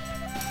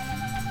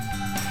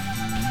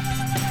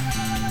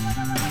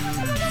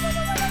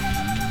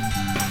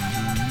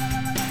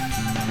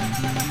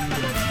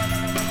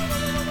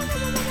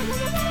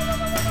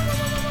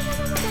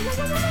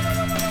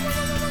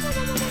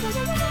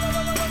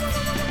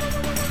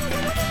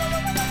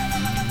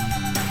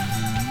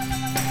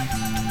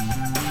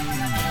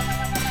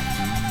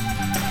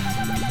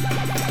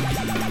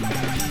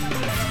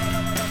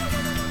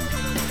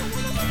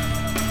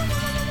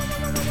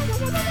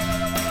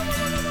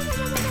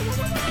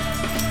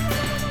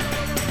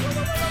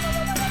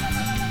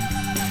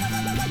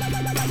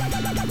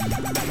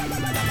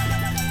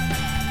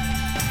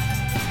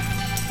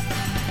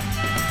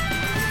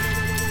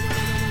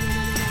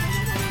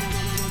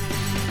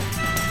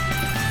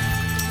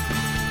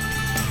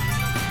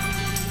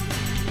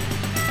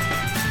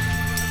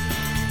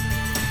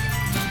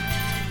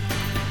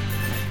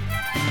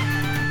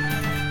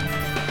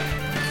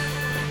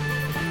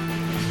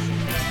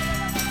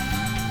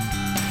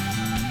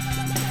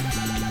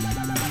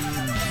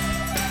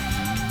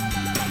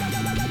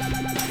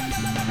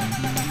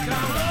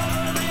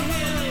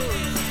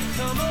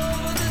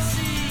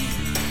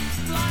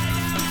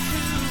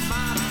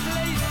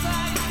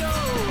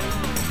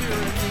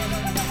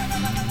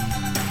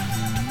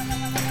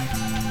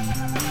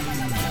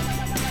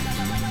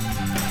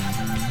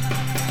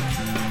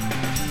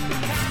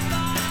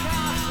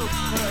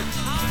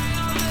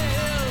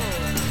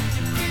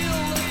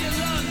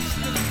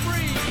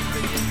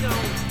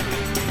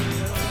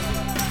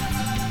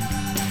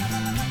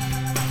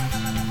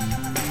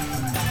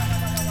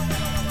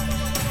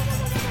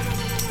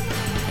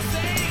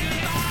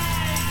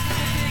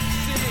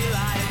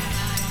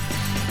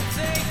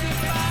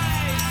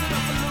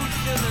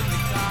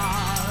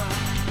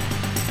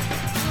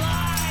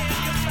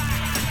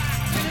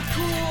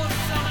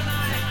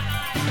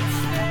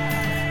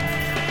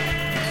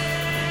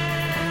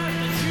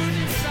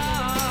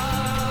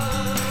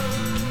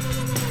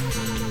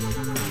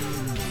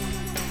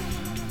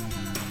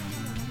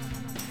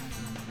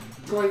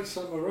 Great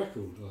summer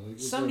record, I think.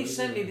 Somebody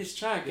sent me this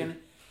track, and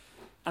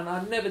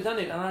I'd never done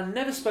it, and I'd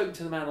never spoken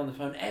to the man on the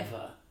phone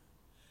ever.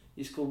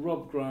 He's called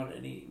Rob Grant,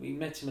 and we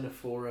met him in a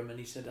forum, and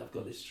he said, I've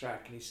got this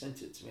track, and he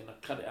sent it to me, and I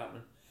cut it up,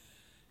 and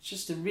it's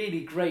just a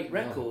really great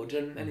record,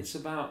 and it's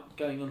about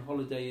going on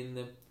holiday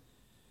in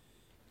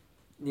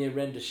near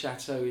Rennes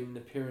Chateau in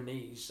the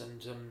Pyrenees,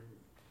 and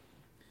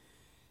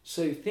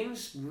so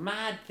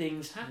mad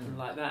things happen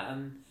like that,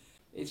 and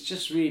it's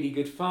just really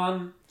good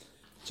fun.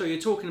 So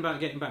you're talking about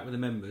getting back with the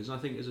members. I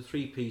think as a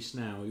 3-piece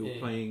now, you're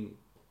playing.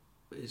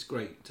 It's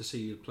great to see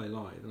you play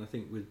live, and I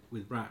think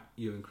with Rat,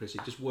 you and Chris,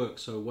 it just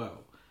works so well.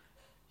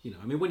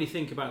 I mean, when you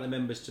think about the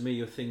members, to me,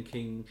 you're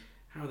thinking,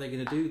 how are they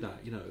going to do that?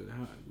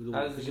 How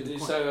are they going to do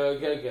so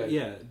go?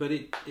 Yeah, but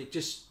it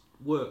just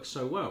works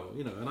so well,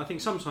 And I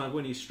think sometimes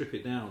when you strip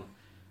it down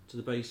to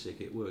the basic,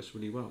 it works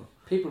really well.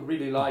 People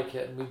really like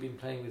it, and we've been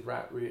playing with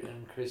Rat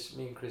and Chris,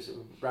 me and Chris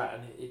with Rat,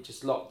 and it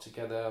just locked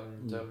together,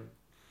 and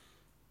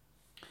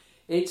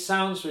it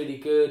sounds really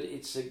good.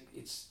 It's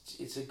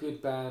a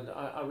good band.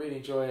 I really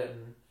enjoy it,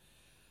 and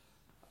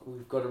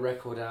we've got a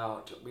record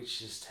out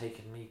which has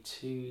taken me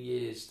 2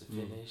 years to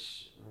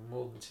finish,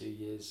 more than 2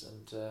 years.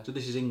 And so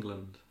this is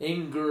England.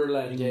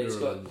 England,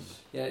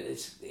 yeah.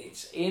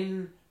 It's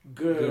in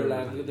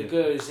Gurland. The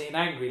Gur is in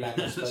Angryland,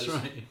 I suppose. That's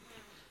right.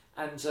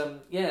 And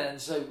and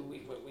so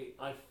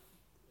I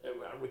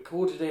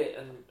recorded it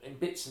in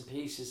bits and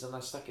pieces, and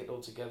I stuck it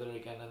all together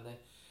again,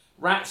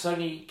 Rats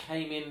only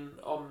came in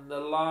on the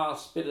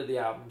last bit of the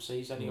album, so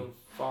he's only on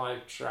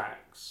 5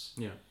 tracks.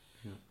 Yeah.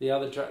 The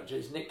other track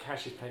is Nick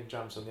Cash is playing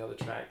drums on the other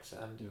tracks,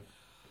 and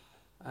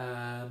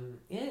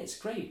it's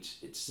great.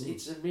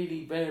 It's a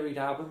really varied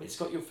album. It's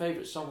got your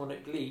favourite song on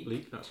it, Gleek.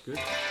 Gleek, that's good.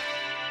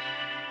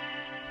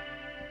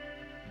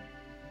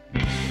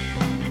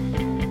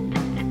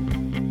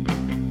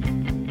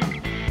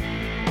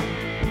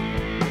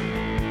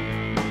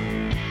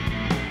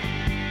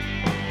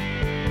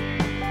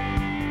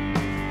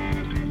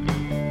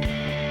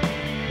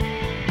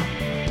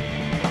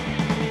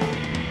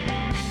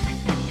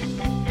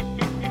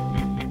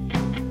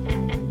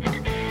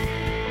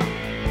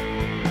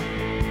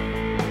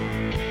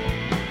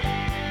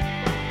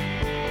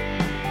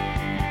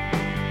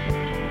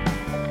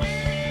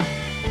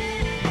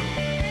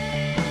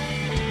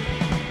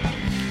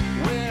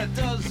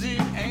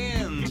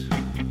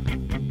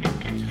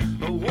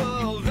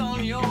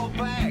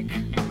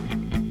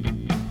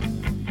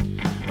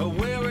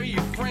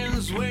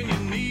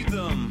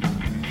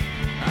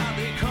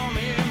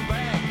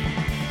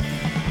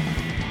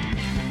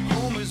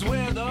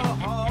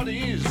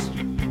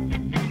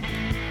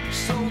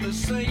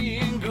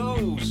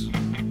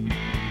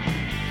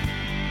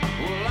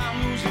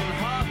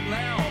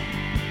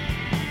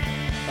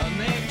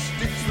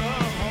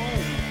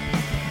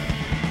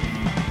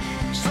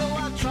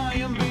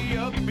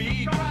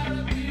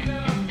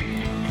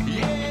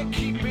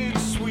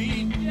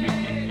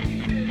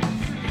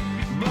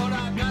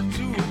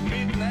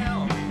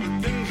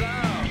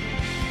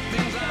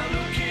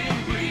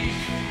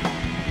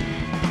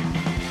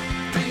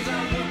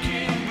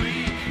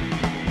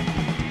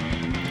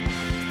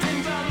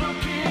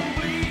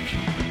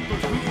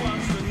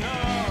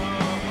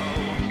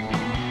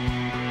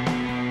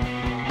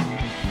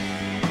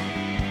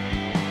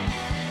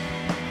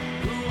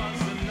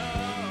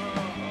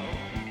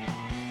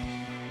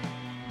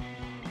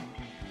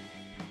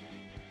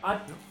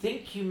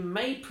 You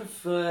may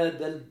prefer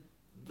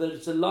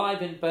the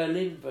live in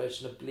Berlin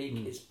version of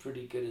Bleak is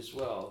pretty good as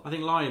well. I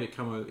think live it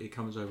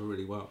comes over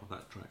really well,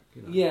 that track.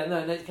 You know? Yeah, no,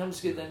 it comes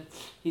good. Then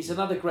he's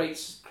another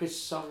great Chris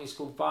song. He's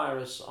called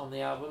Virus on the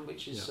album,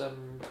 which is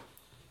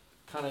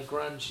kind of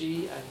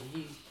grungy,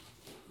 and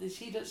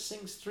he does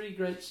sings 3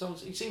 great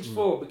songs. He sings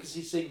 4 because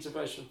he sings a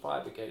version of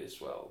Fire Brigade as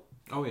well.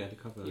 Oh yeah, the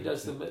cover. He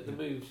does the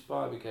move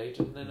Fire Brigade,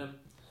 and then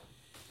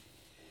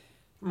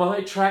my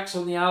tracks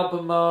on the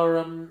album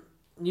are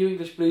New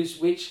English Blues,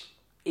 which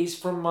is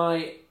from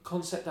my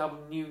concept album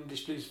New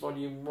English Blues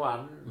Volume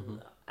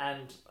 1,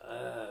 and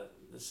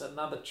there's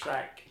another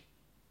track.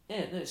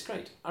 Yeah, no, it's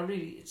great.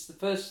 It's the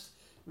first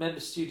member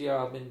studio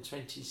album in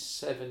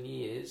 27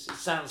 years. It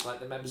sounds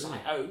like the members, I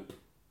hope.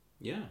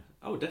 Yeah.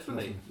 Oh,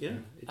 definitely. Yeah.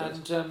 It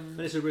does.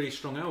 And it's a really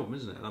strong album,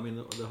 isn't it? I mean,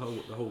 the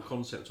whole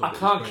concept of it. I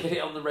can't get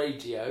it on the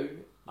radio.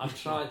 I've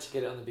tried to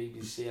get it on the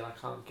BBC, and I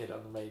can't get it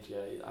on the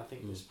radio. I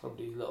think there's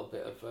probably a little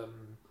bit of.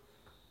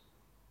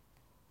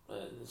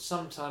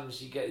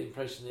 Sometimes you get the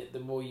impression that the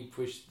more you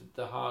push,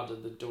 the harder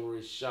the door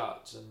is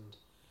shut. And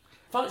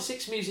Flight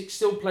 6 Music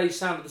still plays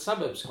Sound of the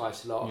Suburbs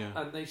quite a lot,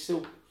 and they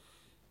still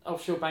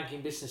Offshore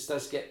Banking Business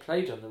does get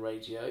played on the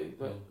radio,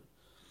 but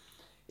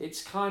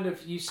it's kind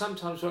of, you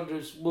sometimes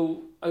wonder,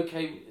 well,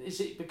 okay,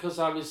 is it because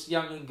I was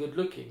young and good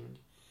looking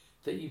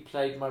that you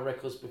played my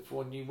records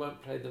before and you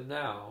won't play them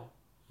now?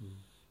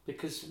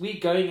 Because we're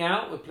going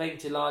out, we're playing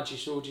to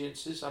largish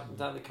audiences up and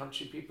down the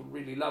country, people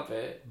really love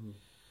it.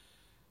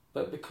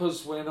 But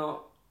because we're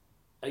not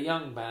a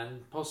young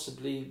band,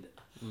 possibly,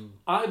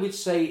 I would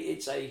say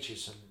it's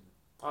ageism.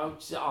 I'll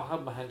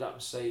hold my hand up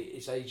and say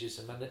it's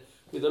ageism. And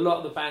with a lot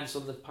of the bands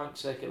on the punk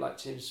circuit, like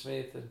Tim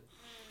Smith,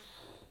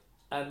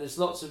 and there's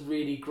lots of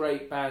really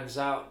great bands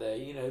out there,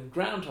 you know,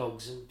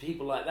 Groundhogs and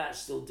people like that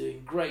still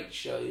doing great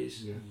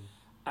shows. Yeah.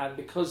 And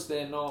because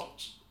they're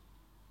not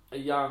a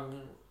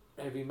young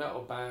heavy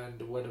metal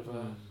band or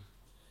whatever...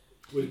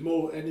 With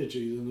more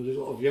energy than a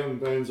lot of young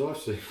bands I've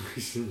seen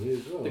recently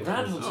as well. The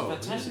Groundhogs are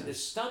fantastic. They're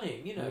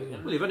stunning, you know.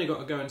 Well, you've only got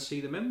to go and see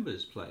the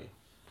members play.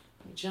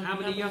 How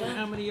many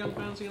young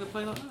bands are going to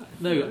play like that?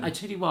 No, I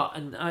tell you what,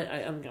 and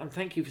I'm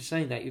thank you for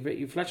saying that.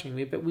 You're flattering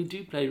me, but we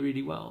do play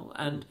really well,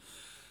 and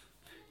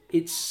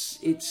it's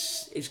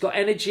got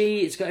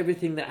energy. It's got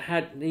everything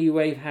that New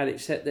Wave had,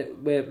 except that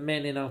we're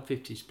men in our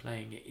 50s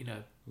playing it, you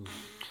know.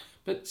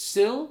 But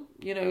still,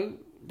 you know,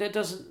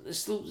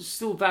 it's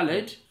still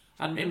valid.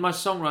 And in my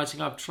songwriting,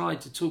 I've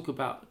tried to talk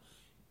about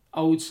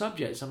old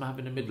subjects. I'm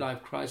having a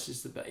midlife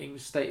crisis, the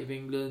state of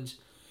England.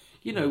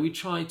 You know, we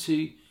try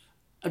to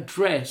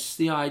address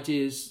the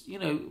ideas. You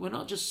know, we're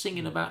not just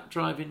singing about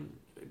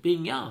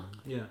being young.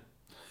 Yeah.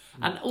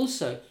 And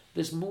also,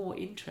 there's more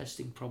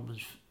interesting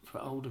problems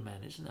for older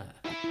men, isn't there?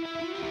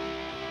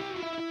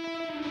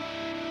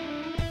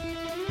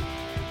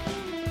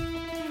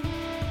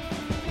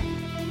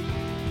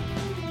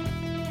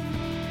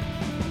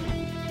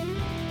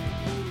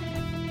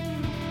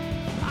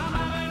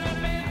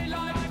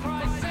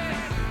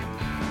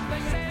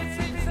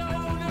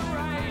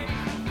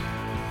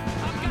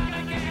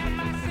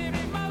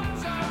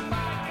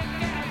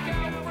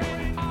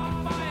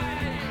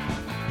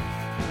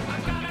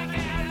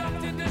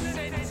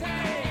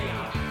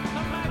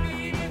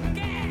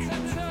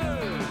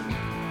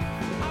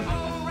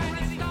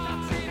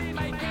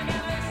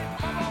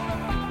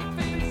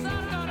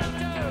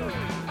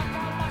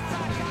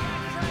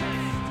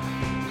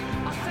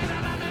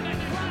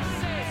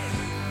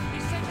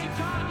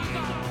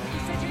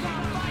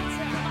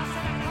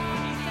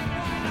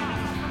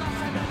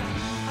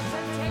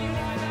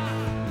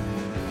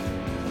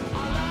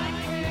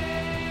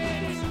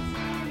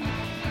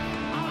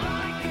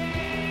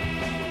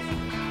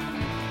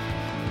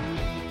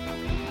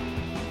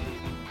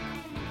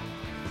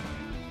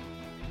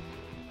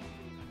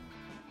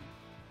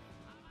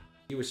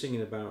 You were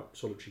singing about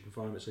solitary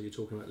confinement, so you're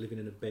talking about living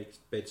in a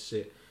bed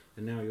sit,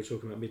 and now you're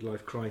talking about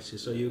midlife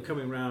crisis. So you're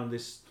coming around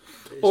this.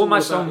 All my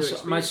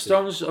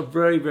songs are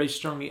very, very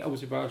strongly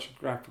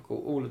autobiographical.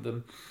 All of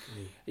them.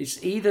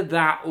 It's either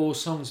that or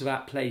songs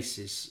about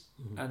places,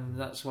 and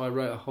that's why I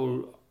wrote a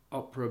whole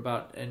opera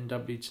about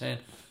NW10.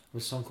 A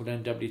song called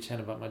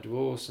NW10 about my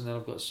divorce, and then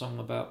I've got a song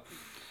about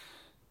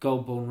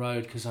Goldbourne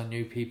Road because I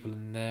knew people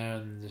in there,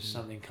 and there's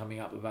something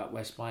coming up about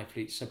West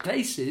Byfleet. So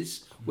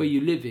places where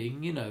you're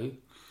living, you know.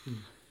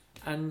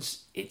 And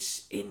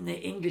it's in the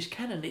English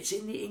canon, it's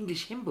in the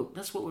English hymn book.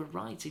 That's what we're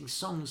writing,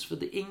 songs for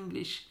the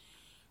English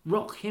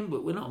rock hymn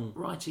book. We're not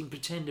writing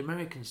pretend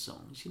American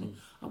songs, you know.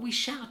 And we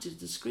shouted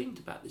and screamed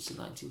about this in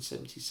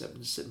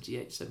 1977,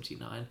 78,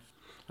 79.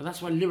 And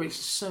that's why lyrics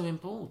are so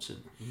important.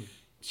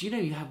 So, you know,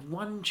 you have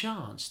one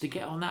chance to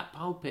get on that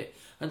pulpit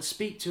and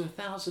speak to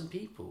 1,000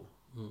 people.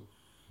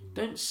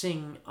 Don't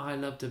sing I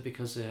loved her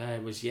because her hair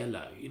was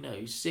yellow, you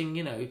know. Sing,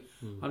 you know,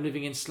 I'm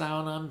living in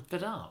Slough and I'm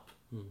fed up.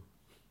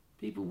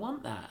 People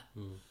want that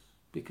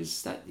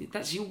because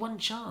that's your one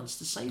chance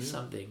to say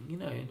something, you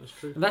know. That's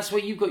true. And that's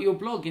where you've got your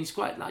blog. And it's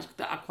quite like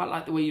that. I quite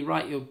like the way you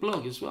write your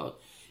blog as well.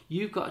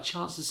 You've got a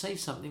chance to say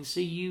something,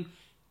 so you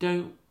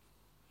don't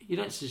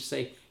just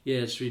say, yeah,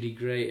 it's really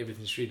great,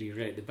 everything's really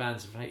great, the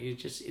band's great. You're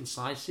just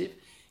incisive,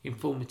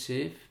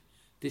 informative.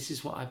 This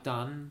is what I've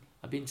done.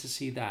 I've been to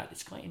see that.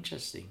 It's quite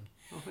interesting.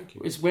 Oh, thank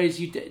you.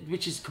 Whereas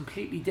which is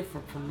completely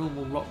different from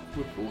normal rock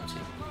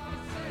reporting.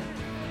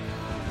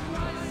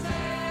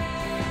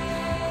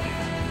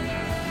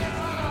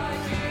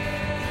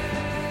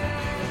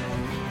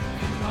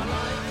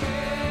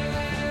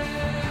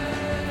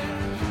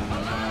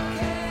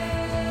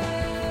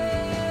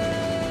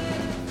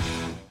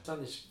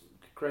 This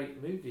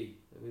great movie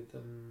with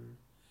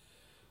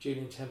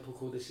Julian Temple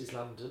called This Is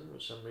London,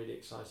 which I'm really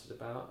excited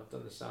about. I've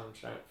done the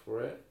soundtrack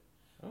for it,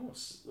 or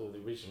the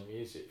original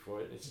music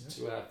for it. It's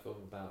a 2-hour film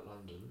about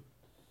London.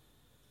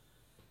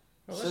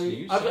 Oh, so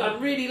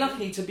I'm really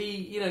lucky to be,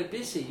 you know,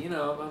 busy. You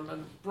know,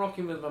 I'm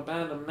rocking with my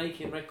band. I'm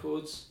making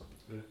records.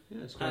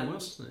 Yeah, it's going well,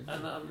 isn't it?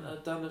 And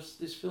I've done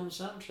this film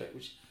soundtrack,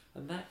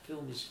 and that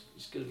film is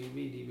going to be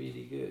really,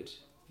 really good.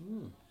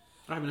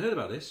 I haven't heard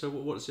about this, so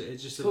what's it?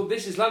 It's just called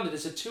This Is London.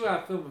 It's a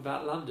 2-hour film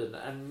about London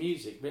and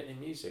music, written in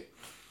music.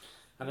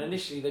 And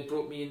initially they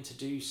brought me in to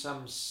do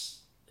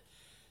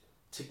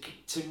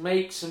to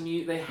make some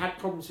new. They had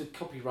problems with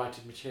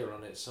copyrighted material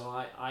on it, so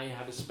I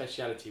had a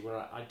speciality where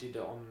I did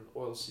it on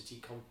Oil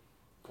City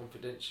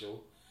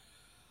Confidential.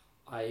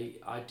 I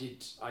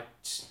did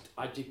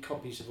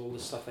copies of all the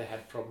stuff they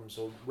had problems,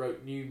 or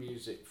wrote new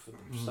music for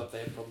the stuff they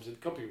had problems with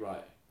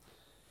copyright.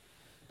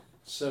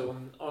 So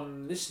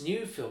on this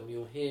new film,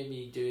 you'll hear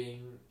me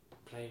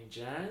playing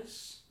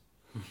jazz,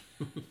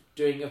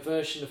 doing a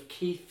version of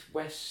Keith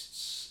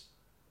West's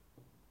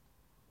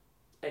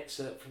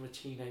excerpt from a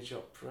teenage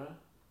opera,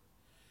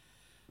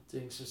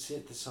 doing some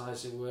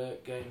synthesizer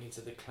work, going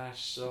into the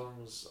Clash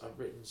songs. I've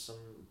written some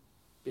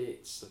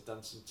bits, I've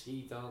done some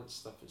tea dance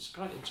stuff. It's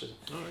quite interesting.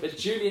 But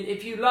Julian,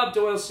 if you loved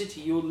Oil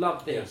City, you'll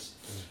love this.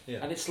 Yeah.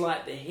 And it's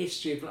like the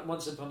history of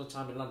Once Upon a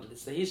Time in London.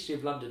 It's the history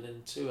of London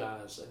in 2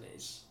 hours, and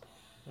it's.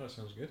 Oh, that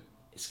sounds good.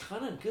 It's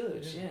kind of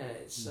good, yeah.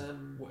 It's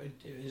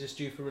is this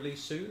due for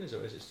release soon? Is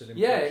it still in?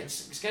 Yeah,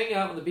 it's going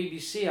out on the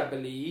BBC, I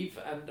believe,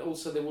 and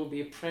also there will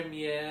be a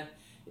premiere,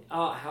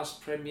 art house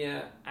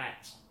premiere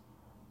at,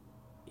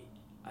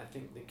 I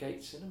think, the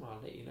Gate Cinema. I'll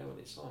let you know when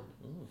it's on.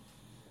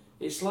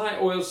 It's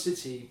like Oil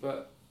City,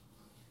 but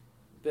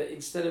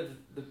instead of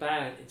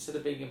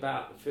being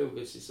about the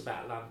feel-goods, it's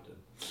about London.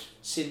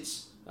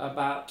 Since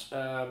about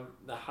the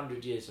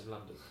 100 years of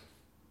London.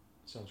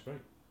 Sounds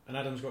great. And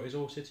Adam's got his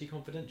All City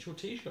Confidential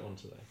T-shirt on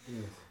today.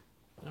 Yes.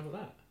 How about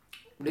that?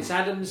 It's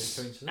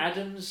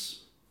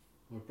Adam's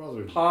my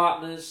brother-in-law.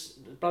 Partner's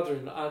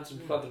brother-in-law. Adam's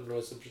brother-in-law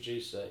is the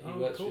producer. He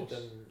works with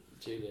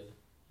Julian.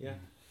 Yeah.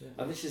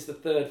 And this is the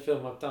third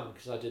film I've done,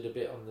 because I did a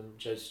bit on the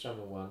Joe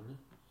Strummer one,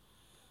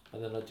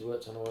 and then I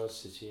worked on Oil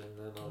City, and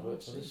then I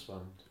worked on this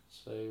one.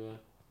 So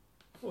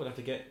we'll have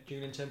to get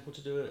Julian Temple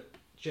to do a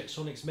Jet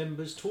Sonics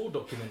members tour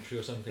documentary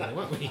or something,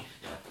 won't we?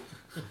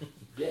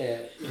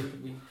 Yeah,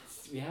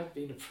 we have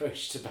been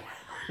approached about.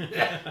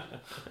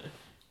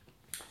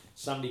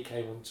 Somebody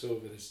came on tour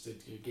with us to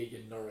do a gig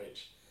in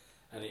Norwich,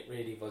 and it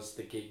really was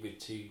the gig with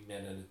 2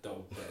 men and a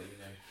dog there, you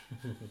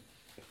know.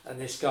 And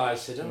this guy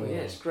said, "Oh yeah,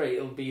 it's great.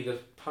 It'll be the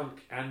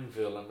punk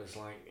anvil." I was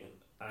like,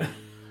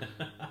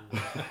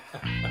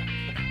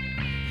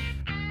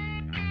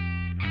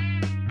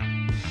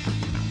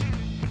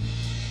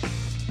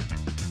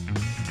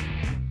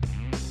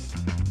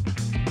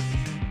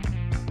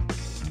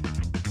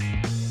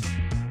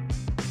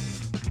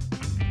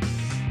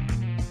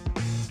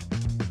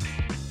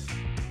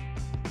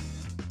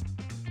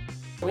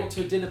 I went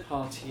to a dinner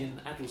party in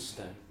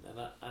Addlestone, and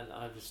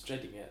I was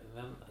dreading it, and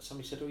then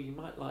somebody said, "Oh, you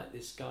might like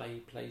this guy who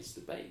plays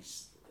the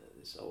bass,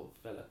 this old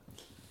fella."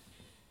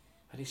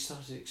 And he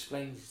started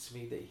explaining to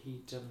me that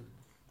he'd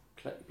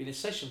been a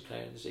session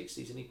player in the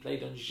 60s, and he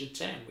played on Je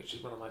T'aime, which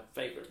is one of my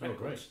favourite records.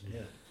 Oh, great,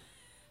 yeah.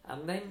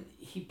 And then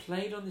he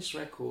played on this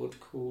record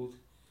called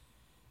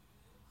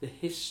The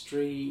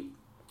History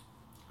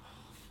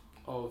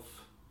of...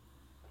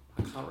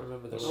 I can't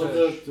remember the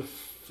word.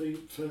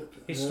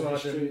 Histoire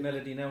de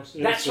Melody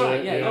Nelson. That's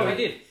right, yeah. Oh, he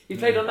did. He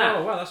played on that.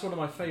 Oh, wow, that's one of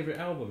my favourite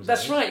albums.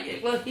 That's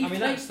right. Well,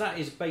 that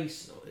is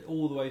bass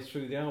all the way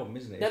through the album,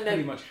 isn't it? It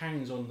pretty much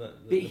hangs on the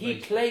But he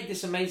played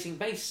this amazing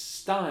bass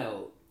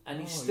style, and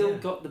he's still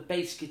got the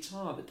bass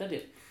guitar that did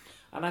it.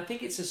 And I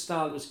think it's a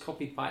style that was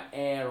copied by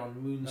Air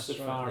on Moon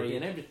Safari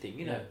and everything,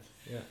 you know.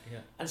 Yeah.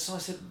 And so I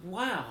said,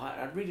 wow,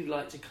 I'd really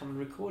like to come and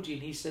record you.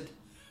 And he said,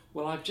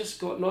 well, I've just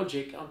got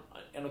Logic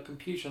on a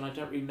computer and I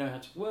don't really know how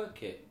to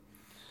work it.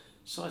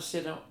 So I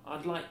said,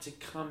 I'd like to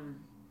come,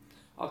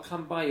 I'll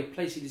come by your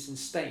place. He lives in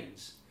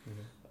Staines,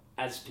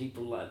 as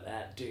people like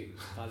that do,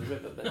 by the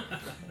river. But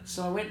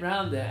so I went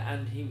round there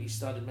and he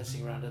started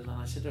messing around, and then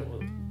I said,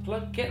 oh,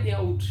 well, get the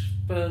old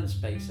Burns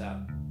bass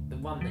out, the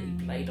one that he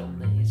played on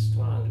the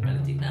Histoire de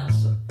Melody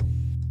Nelson.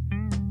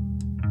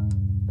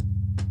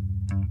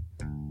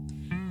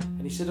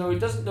 And he said, oh, it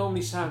doesn't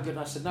normally sound good.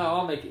 And I said, no,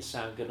 I'll make it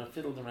sound good. And I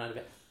fiddled around a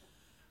bit.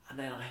 And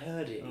then I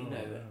heard it, and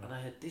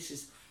I heard, this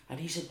is... And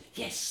he said,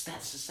 yes,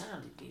 that's the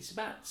sound. He's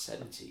about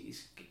 70,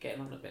 he's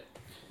getting on a bit.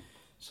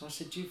 So I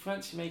said, do you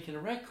fancy making a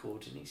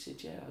record? And he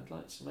said, yeah, I'd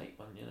like to make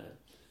one, you know.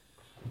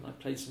 And I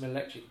played some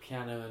electric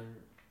piano, and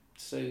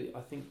so I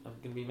think I'm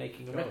going to be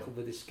making a record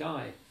with this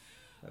guy.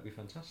 That'd be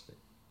fantastic.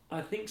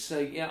 I think so,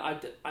 yeah.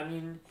 I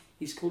mean,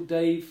 he's called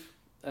Dave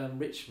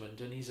Richmond,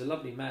 and he's a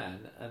lovely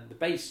man, and the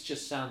bass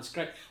just sounds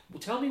great.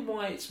 Well, tell me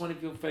why it's one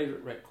of your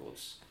favourite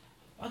records.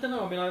 I don't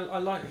know, I mean, I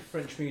like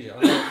French music.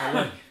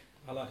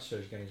 I like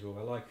Serge Gainsbourg.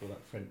 I like all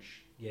that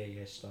French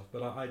stuff,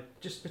 but I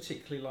just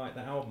particularly like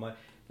that album.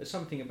 There's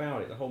something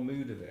about it, the whole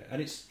mood of it, and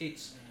it's.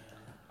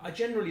 I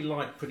generally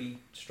like pretty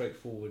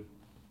straightforward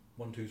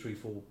 1, 2, 3,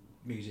 4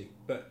 music,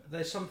 but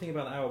there's something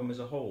about the album as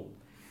a whole,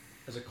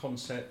 as a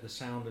concept, the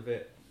sound of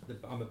it.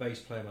 I'm a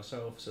bass player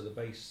myself, so the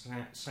bass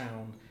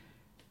sound,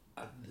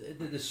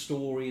 the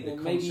story, the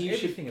concept. Maybe you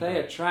should play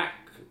a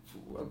track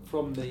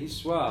from the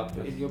Histoire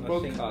in your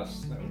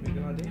broadcast. That would be a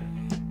good idea.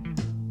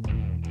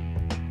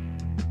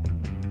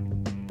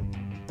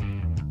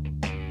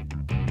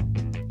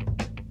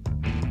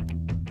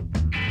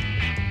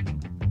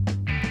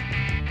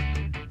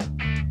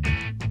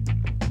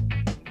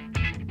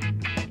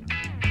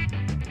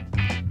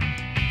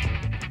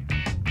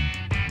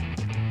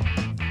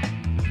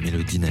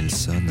 Mélodie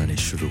Nelson a les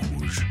cheveux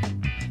rouges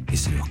et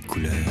c'est leur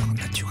couleur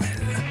naturelle.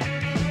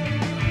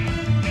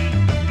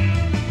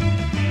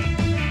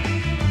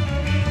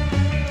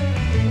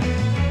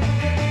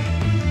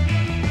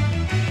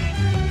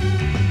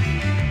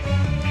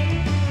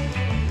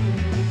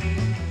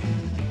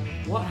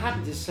 What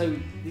happened is, so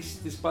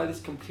this by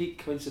this complete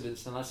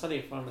coincidence, and I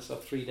suddenly found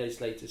myself 3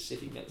 days later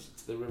sitting next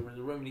to the river in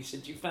the room, and he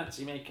said, do you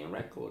fancy making a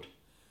record?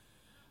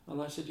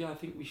 And I said, yeah, I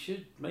think we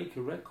should make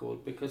a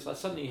record, because I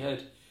suddenly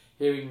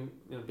hearing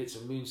bits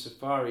of Moon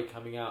Safari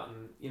coming out,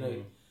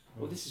 and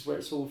well, this is where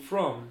it's all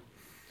from.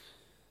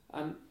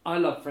 And I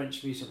love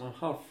French music. I'm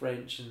half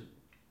French,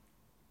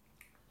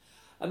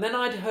 and then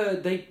I'd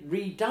heard they'd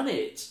redone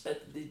it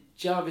at the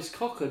Jarvis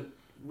Cocker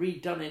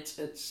redone it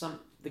at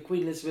the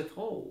Queen Elizabeth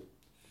Hall.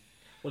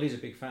 Well, he's a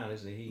big fan,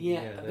 isn't he?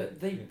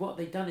 What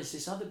they'd done is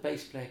this other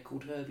bass player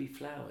called Herbie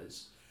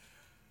Flowers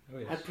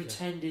had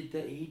pretended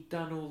that he'd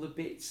done all the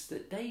bits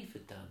that Dave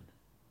had done.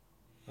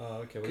 Oh,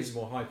 okay. Well, he's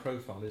more high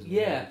profile, isn't he?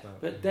 Yeah,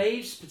 but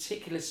Dave's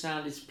particular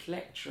sound is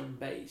plectrum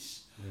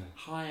bass,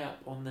 high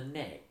up on the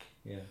neck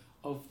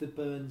of the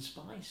Burns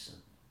Bison.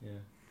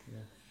 Yeah.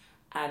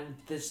 And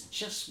there's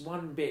just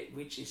one bit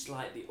which is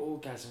like the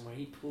orgasm where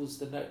he pulls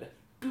the note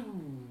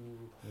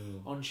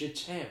on Je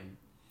t'aime.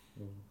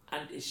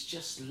 And it's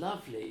just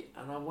lovely,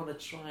 and I want to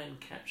try and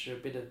capture a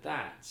bit of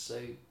that.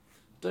 So,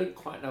 don't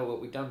quite know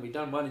what we've done. We've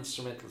done one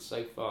instrumental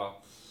so far,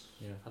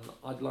 and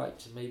I'd like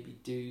to maybe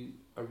do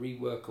a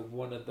rework of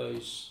one of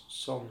those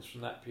songs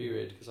from that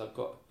period, because I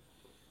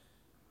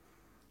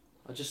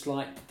just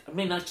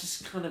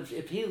kind of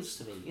appeals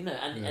to me, and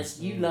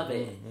as you love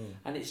it,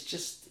 and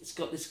it's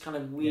got this kind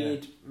of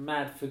weird,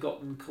 mad,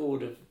 forgotten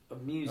chord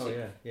of music.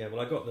 Oh yeah.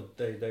 Well, I got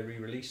they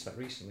re-released that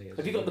recently.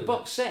 Have you got the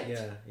box set?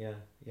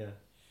 Yeah.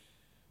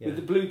 With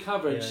the blue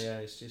coverage. Yeah.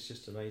 It's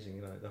just amazing.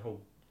 The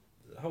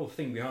whole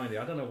thing behind it.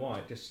 I don't know why.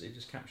 It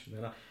just captured me.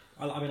 And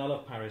I mean, I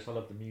love Paris. I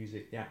love the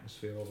music, the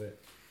atmosphere of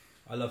it.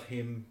 I love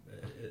him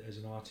as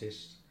an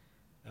artist.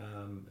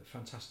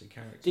 Fantastic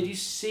character. Did you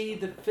see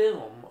the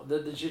film,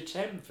 the Je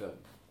t'aime film?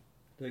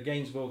 The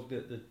Gainsbourg,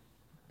 the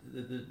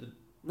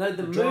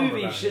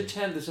movie Je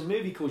t'aime. There's a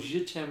movie called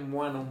Je t'aime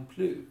moi non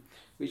plus,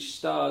 which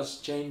stars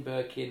Jane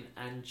Birkin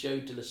and Joe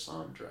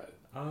D'Alessandro.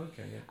 Oh,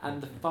 okay, yeah.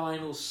 And the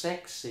final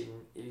sex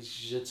scene is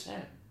Je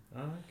t'aime.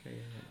 Oh, okay,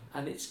 yeah.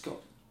 And it's got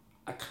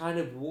a kind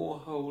of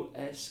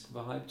Warhol-esque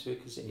vibe to it,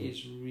 because it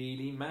is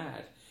really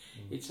mad.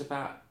 It's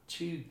about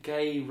two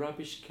gay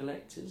rubbish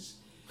collectors.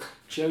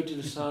 Joe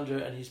D'Alessandro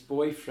and his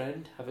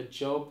boyfriend have a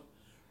job,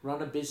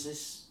 run a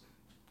business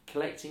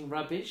collecting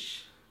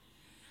rubbish,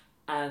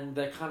 and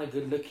they're kind of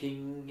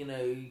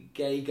good-looking,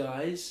 gay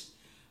guys.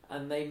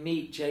 and they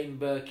meet Jane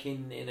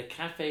Birkin in a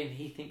cafe, and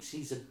he thinks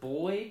he's a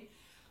boy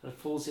and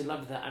falls in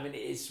love with her. I mean,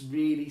 it's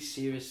really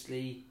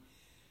seriously,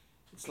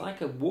 it's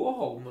like a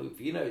Warhol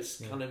movie, you know, it's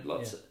kind of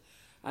lots of,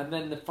 and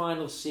then the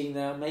final scene,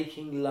 they're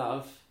making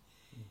love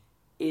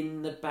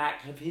in the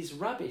back of his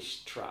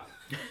rubbish truck.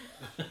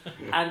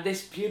 And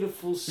this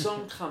beautiful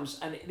song comes,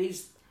 and it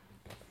is,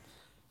 I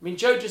mean,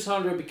 Joe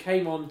Driscoll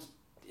became on,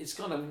 it's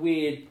kind of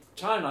weird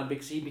timeline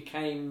because he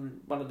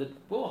became one of the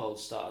Warhol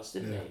stars,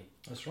 didn't he?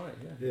 That's right,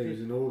 Yeah, he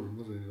was in all of them,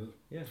 wasn't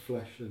he? Yeah.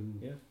 Flesh and...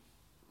 Yeah.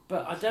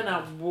 But I don't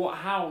know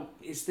how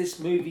is this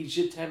movie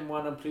Je t'aime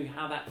moi non plus,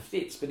 how that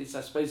fits, but it's,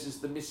 I suppose, it's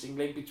the missing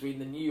link between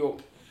the New York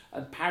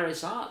and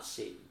Paris art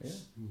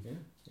scenes.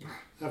 Yeah.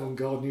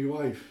 Avant-garde new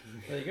wave.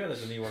 There you go,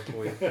 there's a new one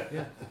for you.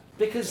 Yeah.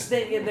 Because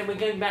then we're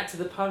going back to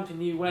the punk and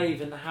new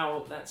wave and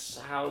how that's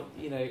how,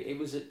 you know, it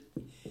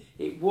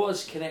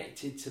was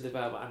connected to the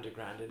Velvet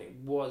Underground, and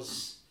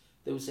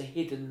there was a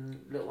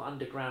hidden little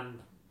underground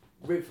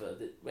river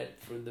that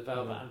went from the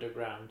Velvet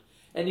Underground.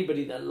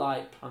 Anybody that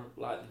liked punk,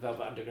 like the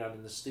Velvet Underground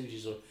and the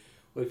Stooges,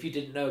 or if you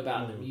didn't know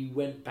about them, you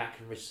went back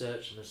and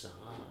researched and said,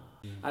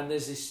 And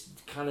there's this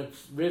kind of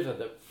river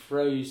that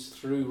flows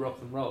through rock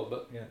and roll,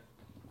 but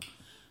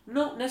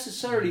not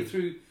necessarily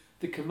through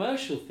the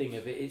commercial thing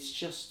of it. It's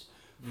just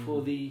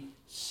for the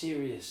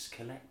serious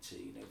collector,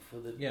 you know,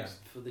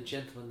 for the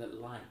gentleman that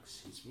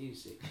likes his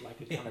music, like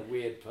a kind of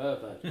weird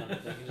pervert kind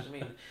of thing. You know what I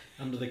mean?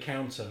 Under the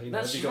counter, you know.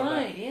 That's have you got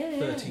right.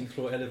 that 13th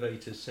floor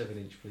elevator,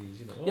 7-inch, please.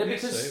 You know. Yeah,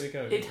 because here we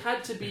go. it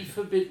had to be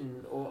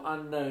forbidden or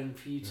unknown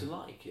for you to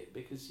like it,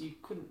 because you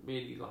couldn't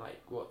really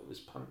like what was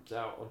pumped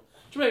out on.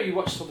 Do you remember you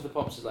watched Top of the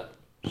Pops? It's like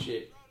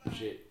shit.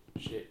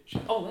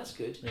 Oh, that's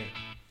good. Yeah.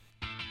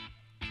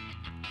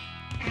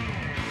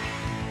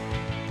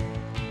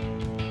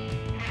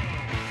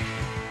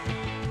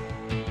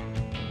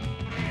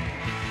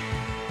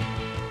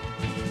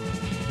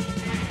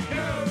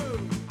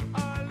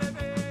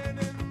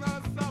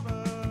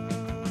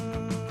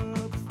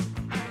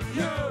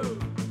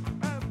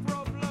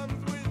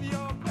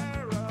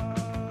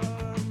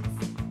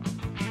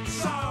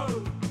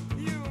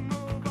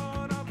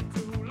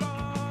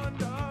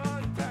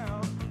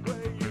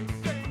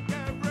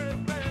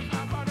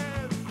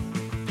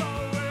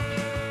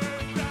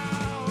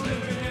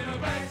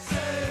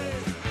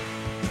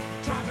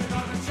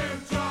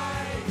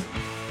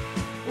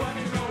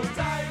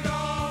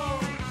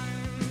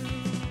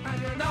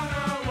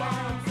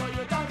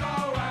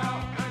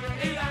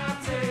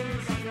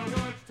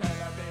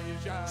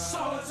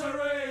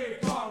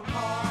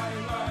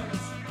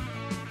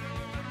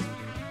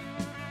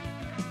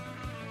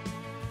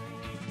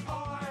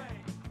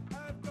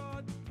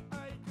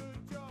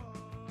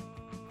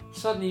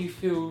 Suddenly you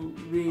feel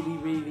really,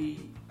 really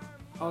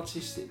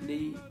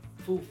artistically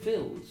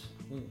fulfilled.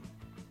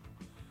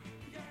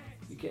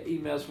 You get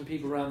emails from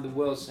people around the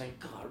world saying,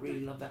 God, I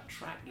really love that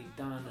track you've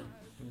done,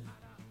 and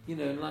you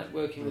know, and like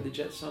working with the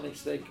Jet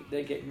Sonics,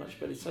 they're getting much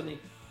better. Suddenly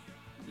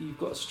you've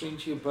got a string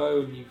to your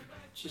bow, and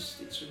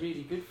it's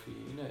really good for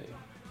you, you know.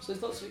 So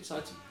there's lots of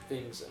exciting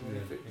things.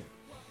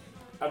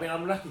 I mean,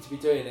 I'm lucky to be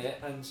doing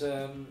it,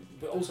 and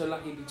but also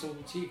lucky to be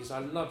talking to you, because I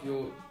love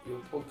your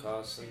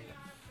podcast, and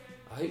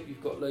I hope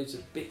you've got loads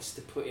of bits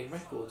to put in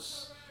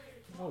records.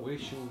 Oh, we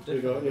shall do.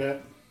 We've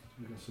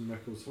got some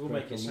records. We'll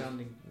make it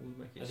sounding.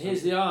 And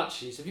here's the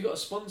Archies. Have you got a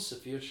sponsor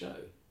for your show?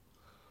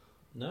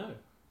 No.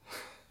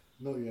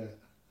 Not yet.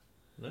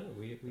 No,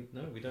 we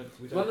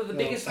don't. One of the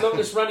biggest,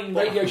 longest running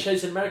radio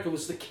shows in America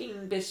was the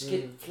King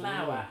Biscuit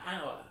Flour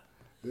Hour.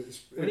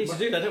 We need to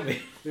do that, don't we?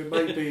 It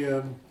may be.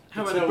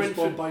 How about the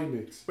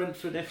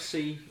Brentford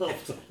FC? No,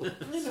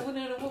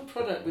 what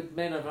product would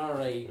men of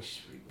our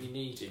age be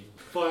needing?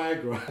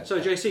 Viagra.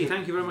 So, JC,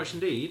 thank you very much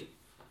indeed.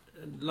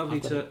 Lovely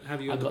to have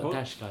you on the pod.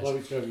 Dash, guys.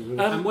 Lovely to have you.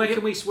 And where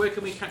can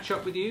we catch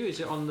up with you? Is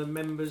it on the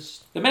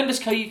members? The Members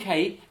Co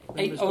UK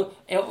or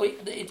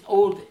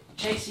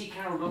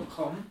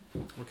jccarroll.com.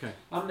 Okay.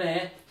 I'm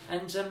there,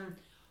 and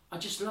I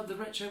just love the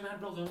Retro Man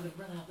blog. I'm going to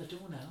run out the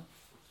door now,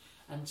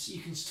 and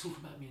you can talk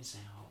about me and say,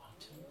 "Oh,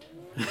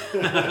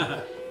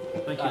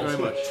 Thank you very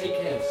much. Take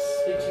care.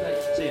 Speak to you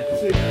later. See you.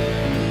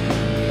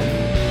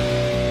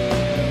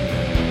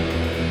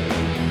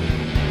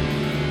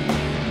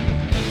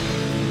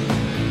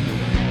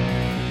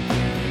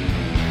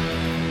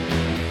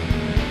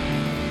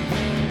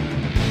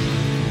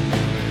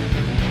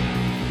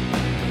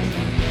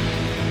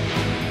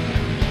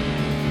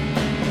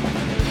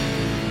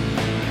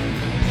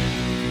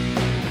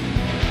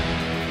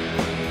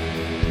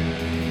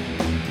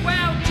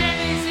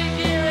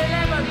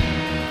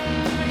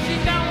 She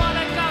don't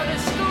wanna go to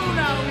school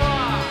no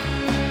more.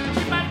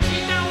 But she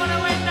don't wanna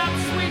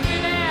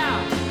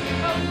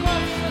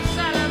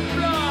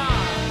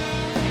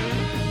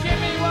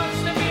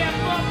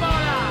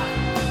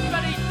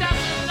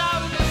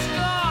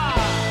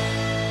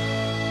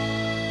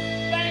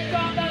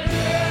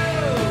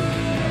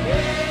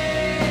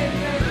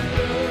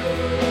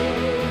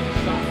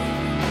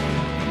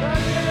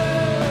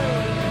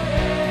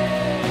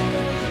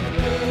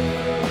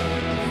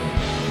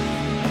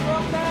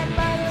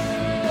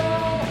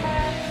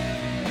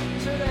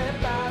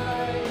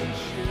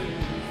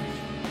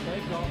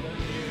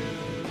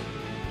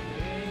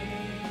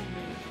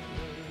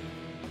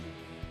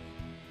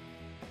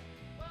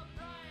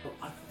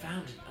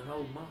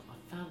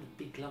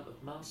up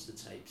of master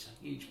tapes,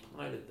 a huge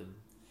pile of them,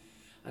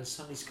 and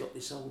somebody's got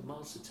this old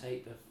master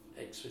tape of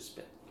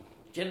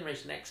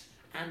Generation X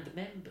and the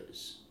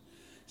Members.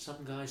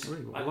 Some guys,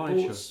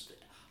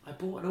 I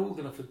bought an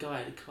organ off a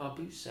guy at a car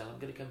boot sale. I'm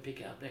going to go and pick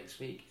it up next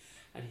week,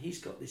 and he's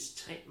got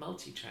this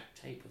multi-track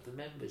tape of the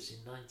Members in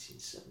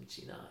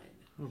 1979.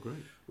 Oh, great!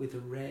 With a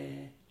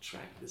rare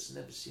track that's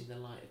never seen the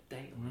light of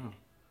day on it.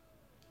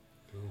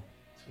 Cool.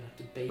 So we have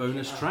to bake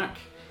bonus track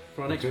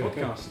for our next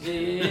podcast.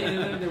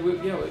 Yeah,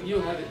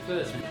 you'll have it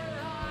first.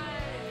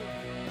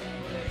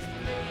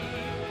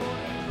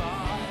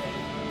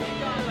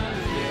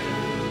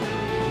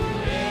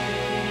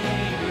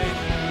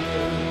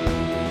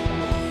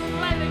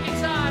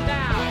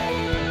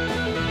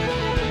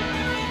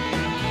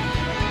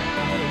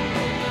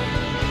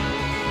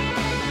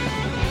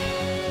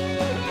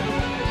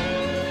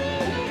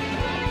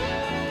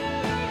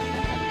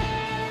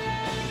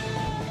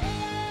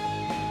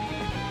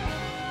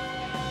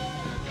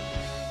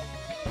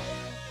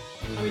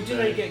 Do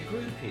they get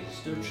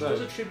groupies?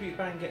 Does a tribute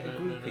band get a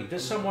groupie?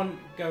 Does someone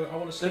go, I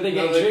want to see... They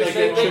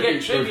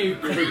get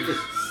tribute groupies.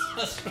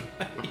 That's right.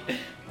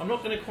 I'm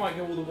not going to quite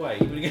go all the way.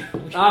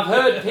 I've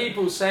heard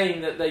people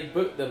saying that they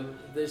book them.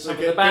 Some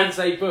of the bands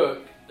they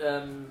book,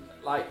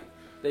 like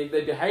they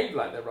behave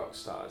like they're rock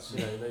stars.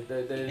 You know,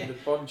 they're in the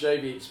Bon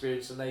Jovi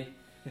experience, and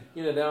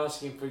they're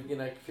asking for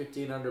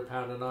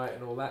 $1,500 a night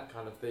and all that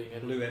kind of thing.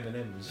 And blue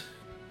M&Ms.